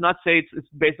 It does not say it's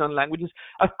based on languages.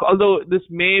 Although this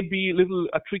may be a little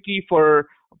tricky for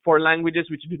languages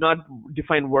which do not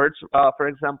define words. For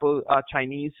example,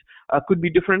 Chinese could be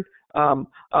different.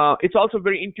 It's also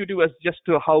very intuitive as just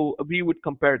to how we would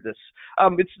compare this.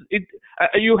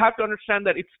 You have to understand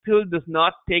that it still does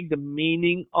not take the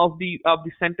meaning of the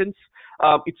sentence.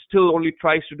 It still only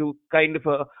tries to do kind of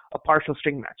a partial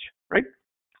string match, right?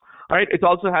 All right. It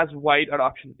also has wide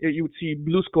adoption. You would see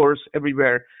blue scores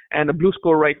everywhere, and a blue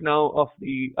score right now of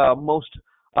the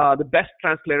best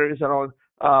translator is around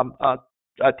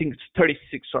I think it's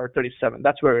 36 or 37.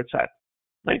 That's where it's at,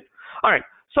 right? All right.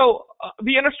 So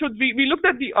we understood. We looked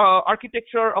at the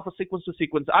architecture of a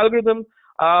sequence-to-sequence algorithm,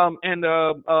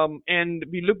 and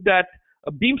we looked at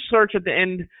a beam search at the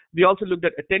end. We also looked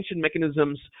at attention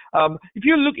mechanisms. If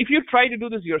you try to do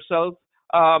this yourself,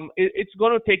 it's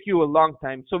going to take you a long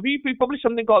time. So we published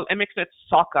something called MXNet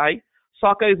Sockeye.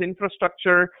 Sockeye is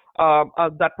infrastructure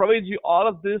that provides you all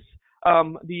of this.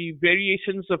 The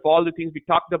variations of all the things we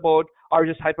talked about are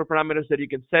just hyperparameters that you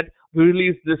can set. We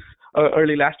released this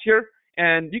early last year,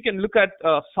 and you can look at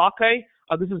Sockeye.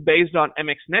 This is based on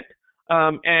MXNet,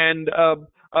 and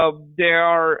there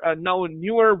are now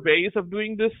newer ways of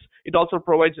doing this. It also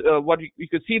provides what you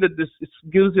can see that this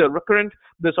gives you a recurrent.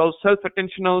 There's also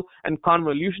self-attentional and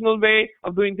convolutional way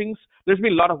of doing things. There's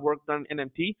been a lot of work done in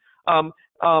NMT.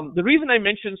 The reason I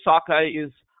mentioned Sockeye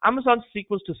is Amazon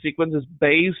Sequence2Sequence is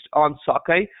based on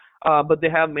Sockeye, but they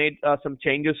have made some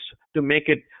changes to make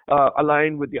it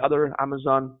align with the other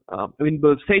Amazon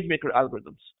inbuilt SageMaker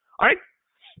algorithms. All right.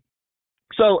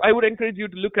 So I would encourage you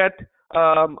to look at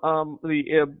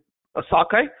the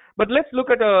Sockeye, but let's look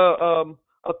at a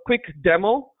quick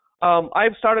demo.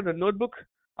 I've started a notebook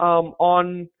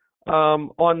on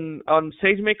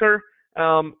SageMaker,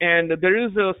 and there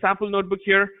is a sample notebook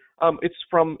here. It's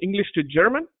from English to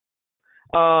German.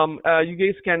 You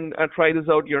guys can try this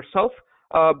out yourself.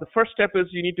 The first step is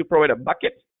you need to provide a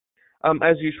bucket,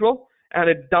 as usual, and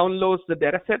it downloads the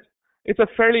dataset. It's a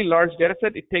fairly large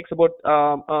dataset. It takes about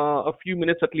a few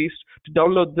minutes at least to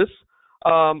download this,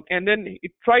 and then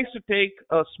it tries to take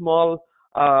a small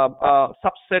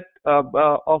subset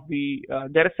of the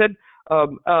dataset.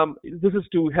 This is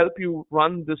to help you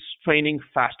run this training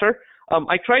faster.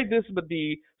 I tried this, but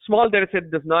the small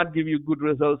dataset does not give you good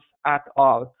results at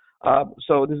all.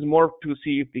 So this is more to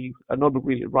see if the notebook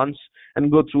really runs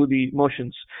and go through the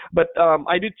motions. But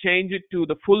I did change it to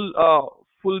the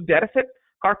full dataset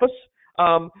corpus.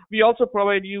 We also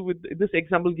provide you with this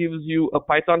example gives you a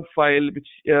Python file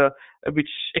which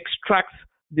extracts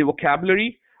the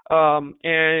vocabulary,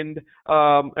 and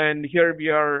here we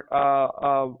are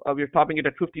topping it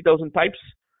at 50,000 types,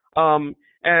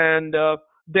 and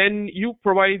then you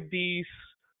provide these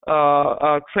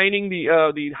training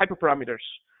the hyperparameters.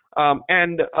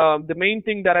 And the main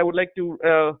thing that I would like to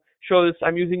show is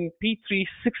I'm using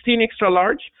P316 extra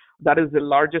large. That is the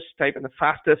largest type and the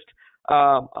fastest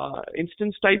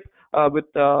instance type with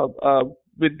the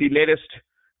latest.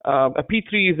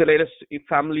 P3 is the latest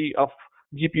family of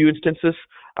GPU instances,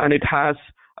 and it has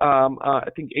I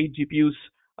think 8 GPUs,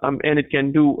 and it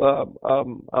can do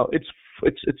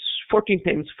it's 14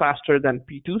 times faster than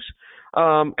P2s,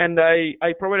 and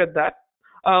I provided that.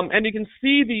 And you can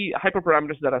see the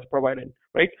hyperparameters that I've provided.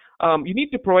 right? You need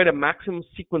to provide a maximum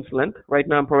sequence length. Right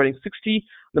now I'm providing 60.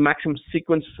 The maximum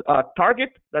sequence target,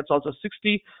 that's also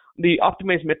 60. The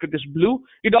optimized metric is blue.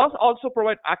 It does also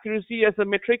provide accuracy as a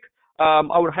metric.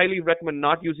 I would highly recommend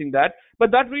not using that,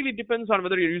 but that really depends on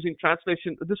whether you're using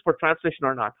this for translation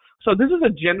or not. So this is a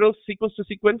general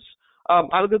sequence-to-sequence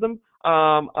algorithm.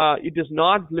 It is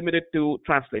not limited to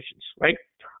translations, right?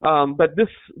 But this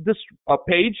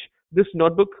page, this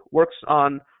notebook works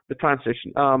on the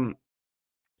translation.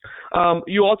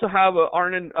 You also have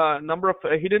number of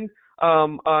hidden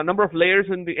number of layers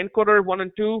in the encoder 1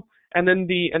 and 2, and then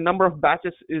the number of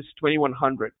batches is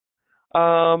 2100.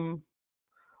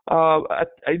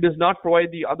 It does not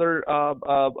provide the other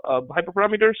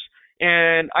hyperparameters,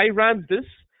 and I ran this.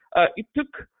 It took.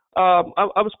 I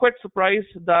was quite surprised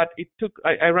that it took.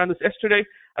 I ran this yesterday.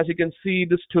 As you can see,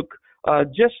 this took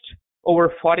just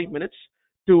over 40 minutes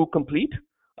to complete.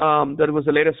 That was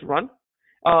the latest run.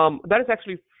 That is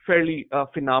actually fairly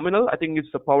phenomenal. I think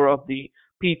it's the power of the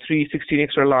P3 16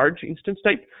 extra large instance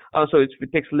type. So it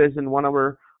takes less than 1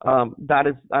 hour. That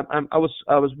is, I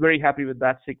was very happy with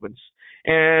that sequence,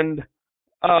 and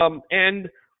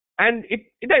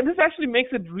this actually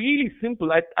makes it really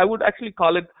simple. I would actually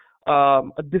call it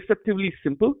deceptively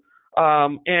simple,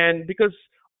 and because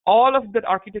all of that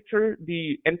architecture,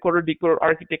 the encoder decoder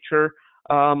architecture,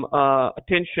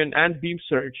 attention and beam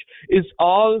search is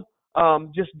all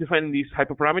just defining these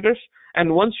hyperparameters.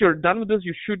 And once you're done with this,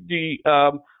 you shoot the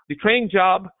training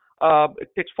job. It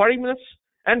takes 40 minutes,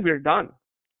 and we're done,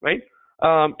 right?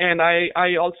 And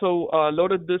I also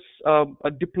loaded this,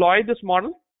 deployed this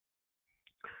model,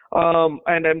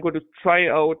 and I'm going to try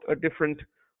out a different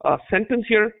sentence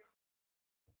here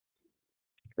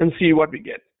and see what we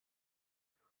get.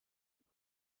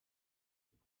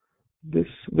 This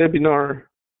webinar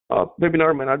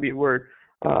may not be a word.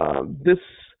 This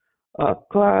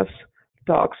class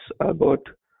talks about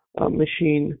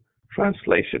machine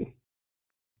translation.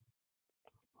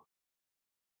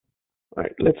 All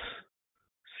right, let's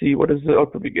see what is the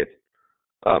output we get.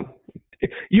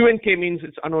 UNK means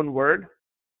it's unknown word.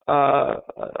 I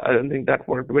don't think that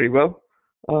worked very well.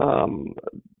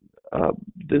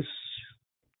 This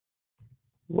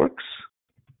works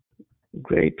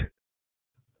great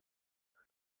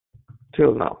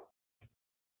till now.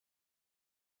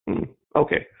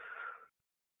 Okay,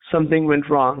 something went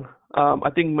wrong. I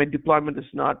think my deployment is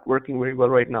not working very well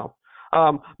right now.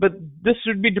 But this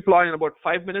should be deployed in about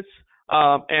 5 minutes,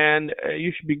 and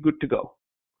you should be good to go.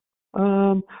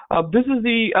 This is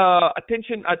the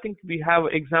attention. I think we have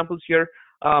examples here.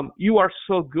 You are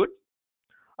so good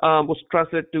was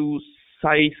translated to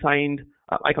signed.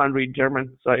 I can't read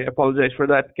German, so I apologize for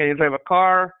that. Can you drive a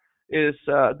car? Is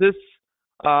this,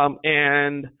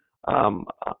 and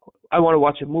I want to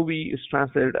watch a movie is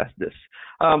translated as this.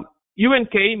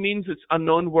 UNK means it's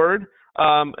unknown word.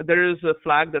 There is a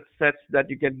flag that sets that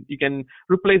you can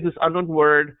replace this unknown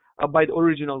word by the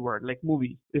original word, like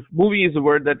movie. If movie is a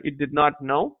word that it did not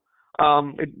know,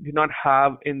 it did not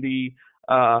have in the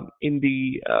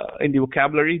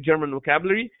vocabulary, German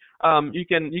vocabulary, you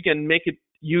can make it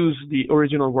use the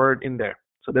original word in there.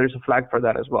 So there is a flag for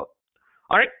that as well.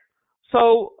 All right.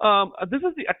 So this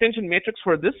is the attention matrix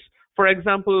for this. For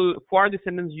example, for the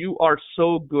sentence "you are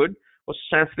so good" was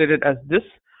translated as this.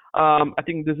 I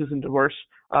think this is in reverse.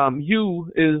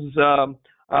 You is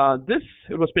this.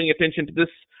 It was paying attention to this.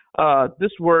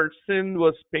 This word "sin"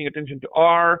 was paying attention to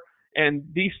R, and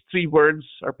these 3 words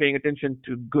are paying attention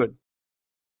to good.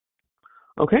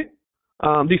 Okay.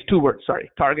 These 2 words.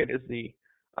 Sorry. Target is the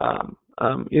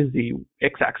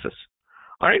x-axis.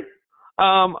 All right.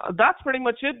 That's pretty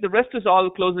much it. The rest is all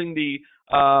closing the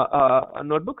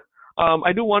notebook.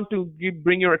 I do want to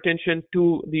bring your attention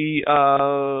to the,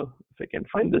 if I can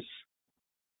find this,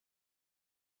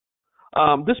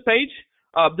 this page.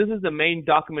 This is the main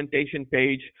documentation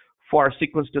page for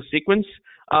Sequence2Sequence,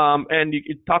 and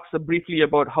it talks briefly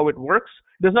about how it works.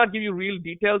 It does not give you real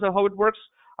details of how it works,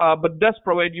 but does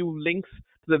provide you links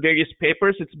to the various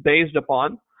papers it's based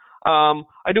upon.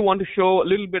 I do want to show a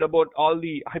little bit about all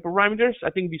the hyperparameters. I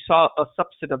think we saw a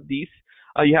subset of these.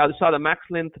 You saw the max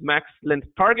length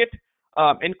target,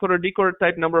 encoder decoder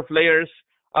type, number of layers,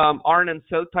 RNN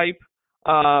cell type,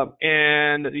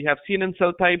 and you have CNN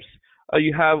cell types.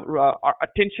 You have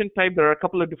attention type. There are a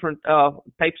couple of different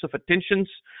types of attentions.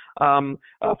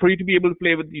 For you to be able to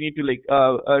play with, you need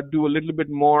to do a little bit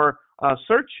more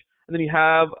search. And then you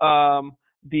have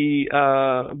the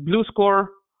blue score,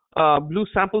 blue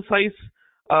sample size,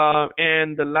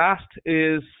 and the last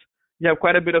is you have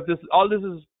quite a bit of this. All this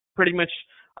is pretty much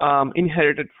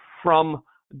inherited from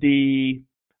the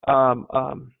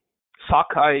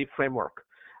Sakai framework.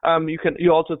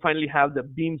 you also finally have the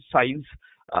beam size.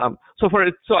 So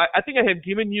I think I have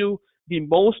given you the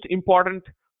most important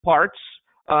parts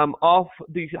of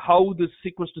how the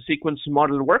sequence-to-sequence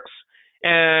model works.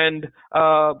 And dig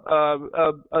a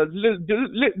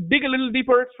little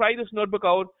deeper, try this notebook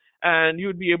out, and you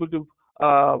would be able to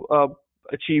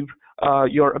achieve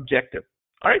your objective.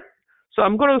 All right. So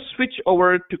I'm going to switch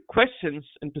over to questions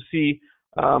and to see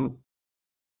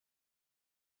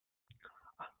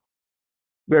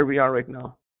where we are right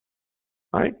now.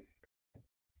 All right.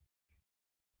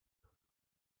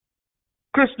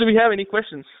 Chris, do we have any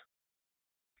questions?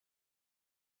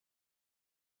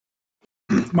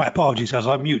 My apologies, I was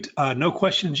on mute. No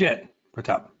questions yet,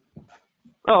 Pratap.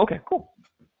 Oh, okay, cool.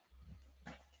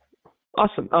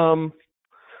 Awesome.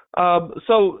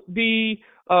 So the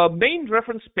main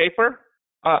reference paper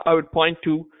I would point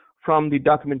to from the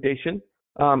documentation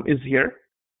is here.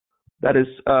 That is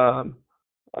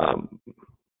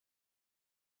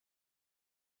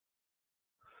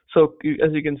so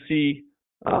as you can see,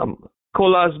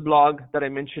 Kola's blog that I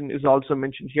mentioned is also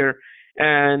mentioned here,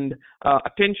 and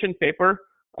attention paper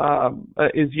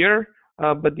is here,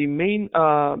 but the main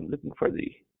looking for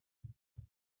the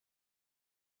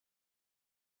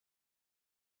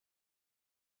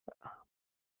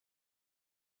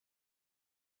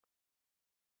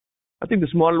I think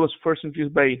this model was first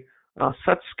introduced by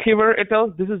Sutskever et al.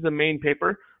 This is the main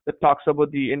paper that talks about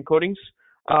the encodings,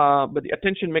 but the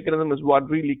attention mechanism is what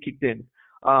really kicked in.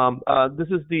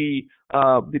 This is the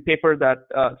paper that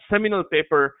seminal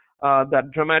paper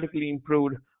that dramatically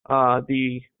improved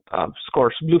the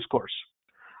scores, blue scores.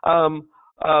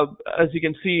 As you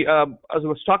can see, as I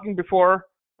was talking before,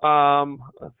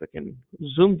 if I can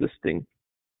zoom this thing,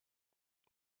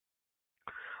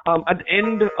 at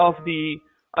the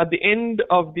end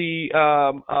of the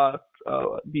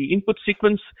input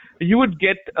sequence, you would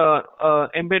get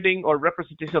embedding or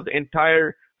representation of the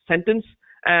entire sentence,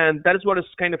 and that is what is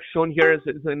kind of shown here is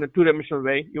in a two-dimensional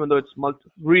way, even though it's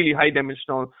really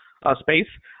high-dimensional space.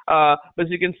 But as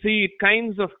you can see, it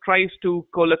kind of tries to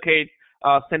collocate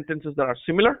sentences that are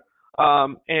similar,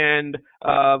 and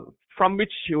from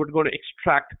which you would go to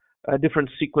extract a different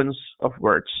sequence of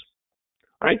words.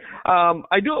 All right.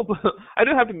 I do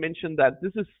have to mention that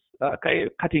this is kind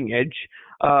of cutting edge.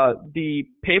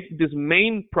 This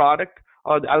main product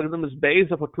or the algorithm is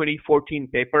based off a 2014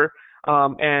 paper,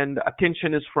 and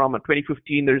attention is from a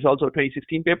 2015. There's also a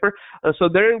 2016 paper. So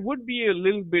there would be a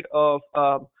little bit of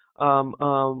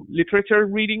literature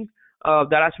reading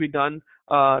that has to be done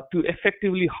to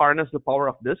effectively harness the power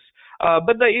of this.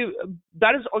 But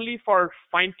that is only for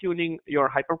fine-tuning your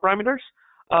hyperparameters.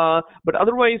 But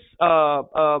otherwise,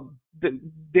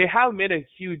 they have made a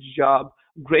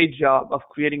great job of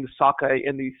creating the socket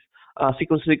and these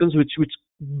sequence, which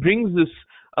brings this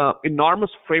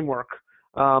enormous framework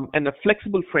and a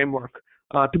flexible framework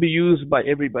to be used by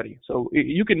everybody. So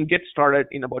you can get started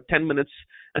in about 10 minutes,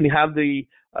 and you have the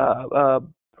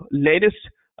latest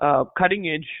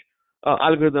cutting-edge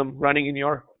algorithm running in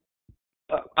your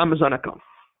Amazon account.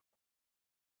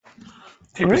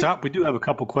 Hey, Pratap, we do have a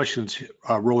couple questions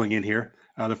rolling in here.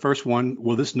 The first one,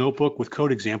 will this notebook with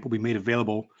code example be made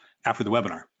available after the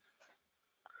webinar?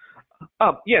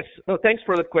 Yes. No, thanks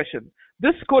for that question.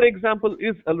 This code example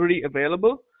is already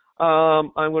available.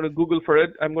 I'm going to Google for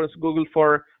it. I'm going to Google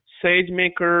for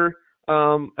SageMaker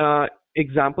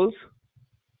examples,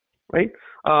 right?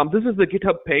 This is the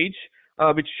GitHub page,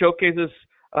 which showcases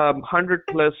 100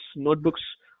 plus notebooks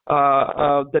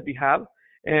that we have.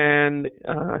 And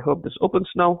I hope this opens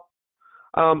now.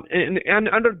 And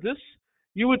under this,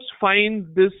 you would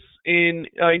find this in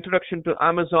Introduction to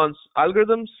Amazon's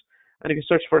Algorithms, and you can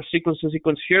search for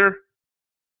Sequence2Sequence here.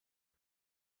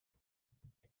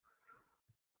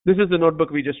 This is the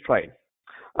notebook we just tried.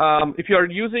 If you are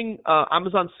using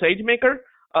Amazon SageMaker,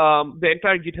 the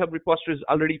entire GitHub repository is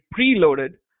already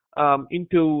preloaded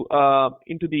into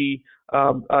the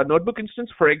notebook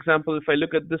instance. For example, if I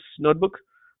look at this notebook,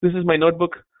 this is my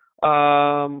notebook.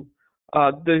 You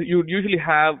would usually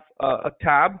have a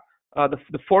tab,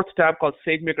 the fourth tab called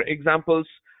SageMaker Examples,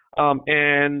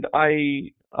 and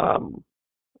I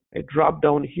drop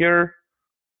down here.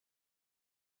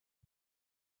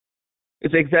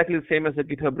 It's exactly the same as the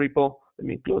GitHub repo. Let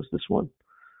me close this one.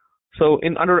 So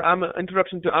under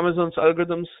Introduction to Amazon's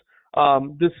Algorithms,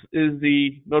 this is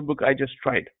the notebook I just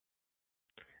tried.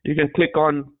 You can click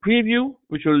on Preview,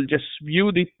 which will just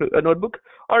view the notebook,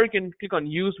 or you can click on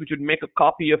Use, which would make a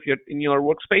copy of in your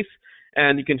workspace,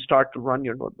 and you can start to run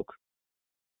your notebook.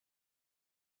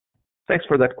 Thanks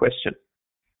for that question.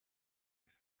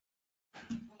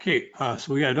 Okay,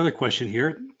 so we got another question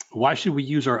here. Why should we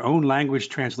use our own language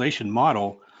translation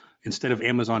model instead of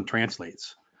Amazon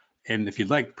Translates. And if you'd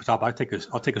like, Pratap,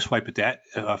 I'll take a swipe at that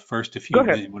first. If Go you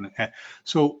ahead. want to.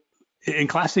 So, in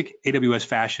classic AWS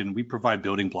fashion, we provide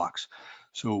building blocks.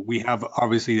 So we have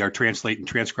obviously our translate and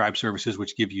transcribe services,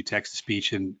 which give you text to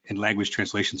speech and language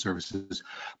translation services.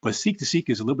 But Seek2Seek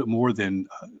is a little bit more than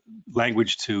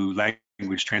language to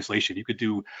language translation. You could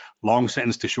do long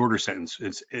sentence to shorter sentence,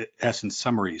 it's essence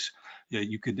summaries.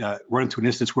 You could run into an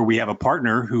instance where we have a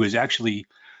partner who is actually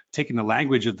taking the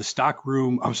language of the stock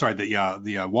room, I'm sorry,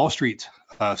 the Wall Street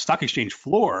stock exchange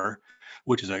floor,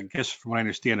 which is, I guess, from what I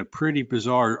understand, a pretty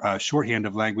bizarre shorthand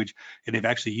of language, and they've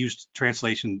actually used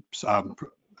translation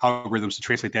algorithms to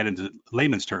translate that into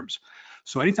layman's terms.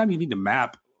 So anytime you need to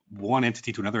map one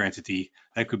entity to another entity,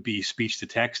 that could be speech to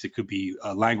text, it could be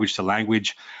language to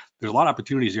language. There's a lot of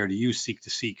opportunities there to use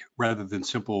Seek2Seek rather than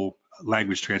simple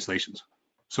language translations.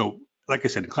 So like I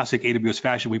said, in classic AWS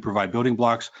fashion, we provide building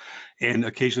blocks, and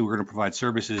occasionally we're going to provide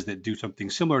services that do something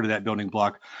similar to that building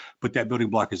block, but that building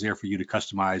block is there for you to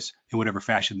customize in whatever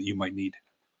fashion that you might need.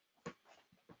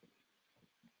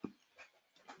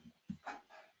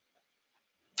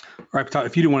 All right, Pratap,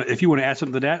 if you want to add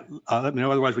something to that, let me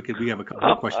know. Otherwise, we have a couple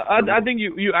more questions. I think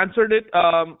you answered it.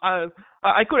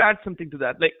 I could add something to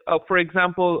that. Like for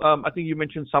example, I think you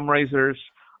mentioned summarizers.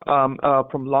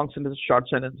 From long sentences, short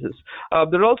sentences.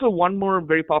 There's also one more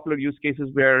very popular use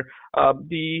cases where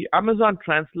the Amazon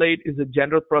Translate is a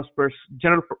general purpose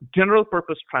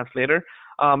translator.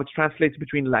 It translates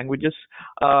between languages,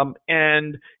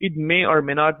 and it may or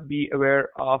may not be aware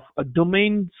of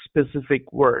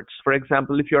domain-specific words. For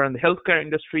example, if you're in the healthcare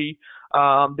industry,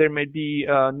 there may be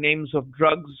names of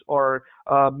drugs or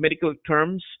medical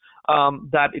terms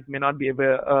that it may not be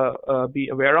aware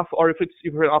of, or if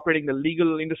you're operating the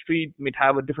legal industry, it might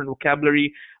have a different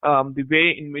vocabulary. The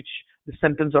way in which the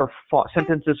sentences are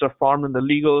formed in the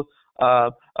legalese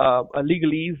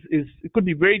it could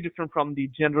be very different from the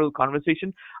general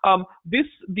conversation. This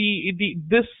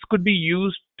could be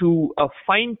used to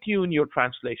fine tune your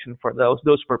translation for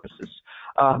those purposes.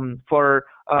 But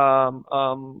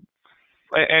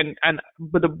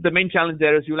the main challenge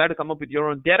there is you'll have to come up with your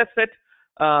own data set.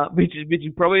 Which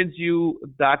provides you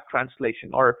that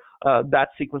translation or that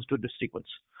sequence to this sequence.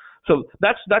 So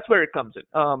that's where it comes in.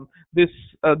 This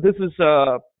is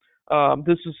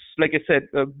like I said,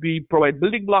 we provide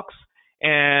building blocks,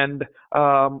 and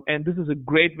this is a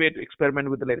great way to experiment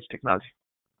with the latest technology.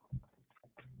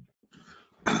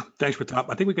 Thanks, Pratap.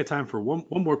 I think we got time for one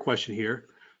more question here,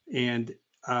 and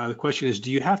the question is,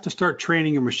 do you have to start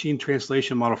training your machine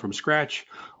translation model from scratch,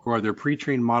 or are there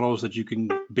pre-trained models that you can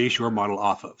base your model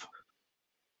off of?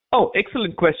 Oh,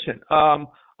 excellent question.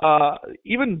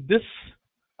 Even this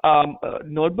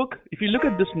notebook, if you look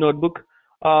at this notebook,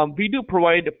 we do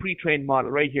provide a pre-trained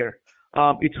model right here.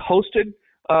 It's hosted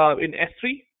in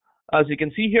S3, as you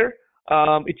can see here.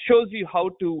 It shows you how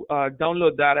to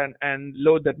download that and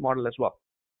load that model as well.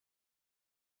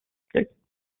 Okay.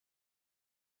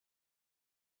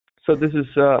 So this is,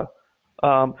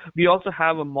 we also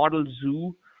have a model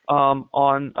zoo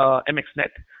on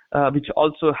MXNet, which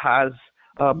also has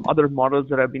other models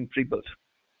that have been pre-built.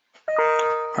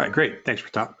 All right, great. Thanks,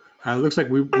 Pratap. Looks like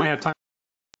we might have time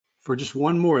for just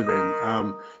one more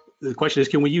then. The question is,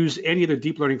 can we use any other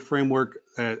deep learning framework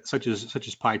such as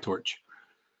PyTorch?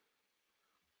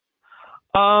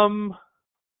 I'm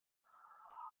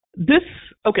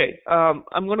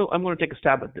gonna take a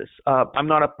stab at this. I'm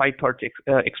not a PyTorch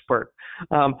expert,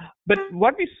 but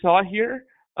what we saw here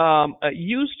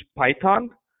used Python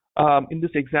in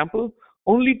this example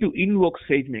only to invoke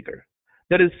SageMaker.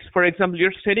 That is, for example,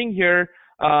 you're setting here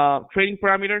training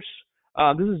parameters.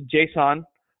 This is JSON,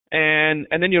 and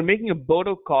then you're making a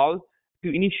Boto call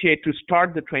to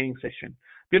start the training session.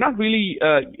 You're not really.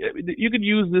 You could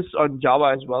use this on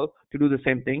Java as well to do the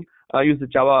same thing. Use the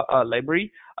Java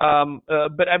library,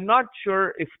 but I'm not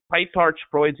sure if PyTorch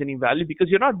provides any value because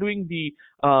you're not doing the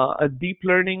deep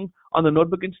learning on the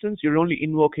notebook instance. You're only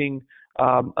invoking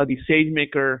the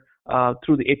SageMaker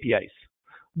through the APIs.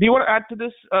 Do you want to add to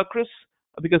this, Chris?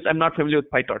 Because I'm not familiar with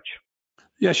PyTorch.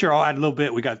 Yeah, sure. I'll add a little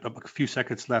bit. We got a few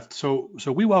seconds left. So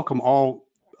we welcome all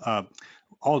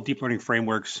deep learning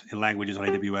frameworks and languages on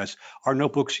AWS. Our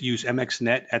notebooks use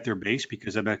MXNet at their base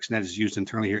because MXNet is used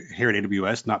internally here at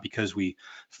AWS, not because we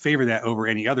favor that over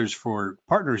any others for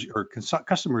partners or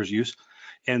customers' use.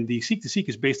 And the Seek2Seek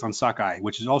is based on Sockeye,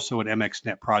 which is also an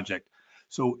MXNet project.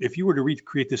 So if you were to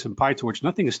recreate this in PyTorch,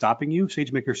 nothing is stopping you.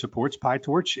 SageMaker supports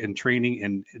PyTorch and training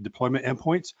and deployment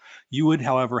endpoints. You would,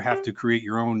 however, have to create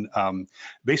your own,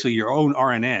 basically your own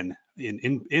RNN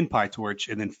in PyTorch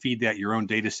and then feed that your own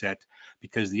data set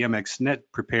because the MXNet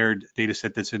prepared data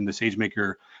set that's in the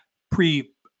SageMaker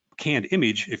canned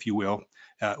image, if you will,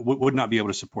 would not be able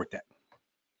to support that.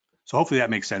 So hopefully that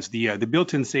makes sense. The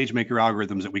built-in SageMaker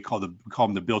algorithms that we call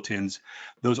them the built-ins,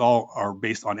 those all are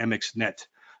based on MXNet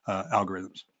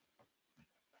algorithms.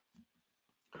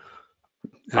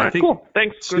 And all right, cool.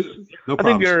 Thanks, Chris. No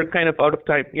problem. I think we're kind of out of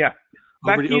time. Yeah.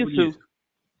 Back to you, Sue.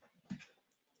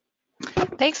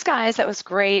 Thanks, guys. That was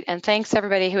great. And thanks,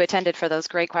 everybody who attended, for those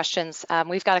great questions.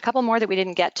 We've got a couple more that we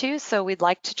didn't get to, so we'd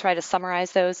like to try to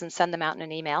summarize those and send them out in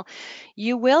an email.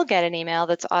 You will get an email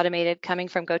that's automated coming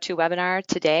from GoToWebinar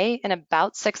today in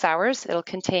about 6 hours. It'll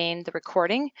contain the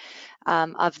recording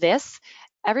of this.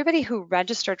 Everybody who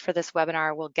registered for this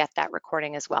webinar will get that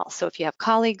recording as well. So if you have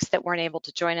colleagues that weren't able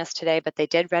to join us today, but they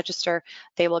did register,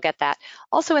 they will get that.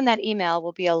 Also in that email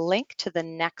will be a link to the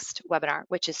next webinar,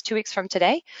 which is 2 weeks from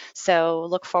today. So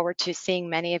look forward to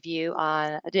seeing many of you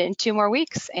in 2 more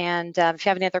weeks. And if you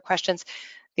have any other questions,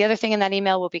 the other thing in that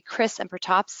email will be Chris and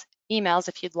Pratap's emails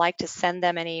if you'd like to send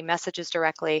them any messages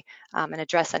directly and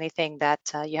address anything that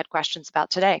you had questions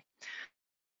about today.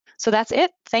 So that's it.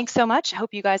 Thanks so much. I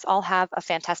hope you guys all have a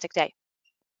fantastic day.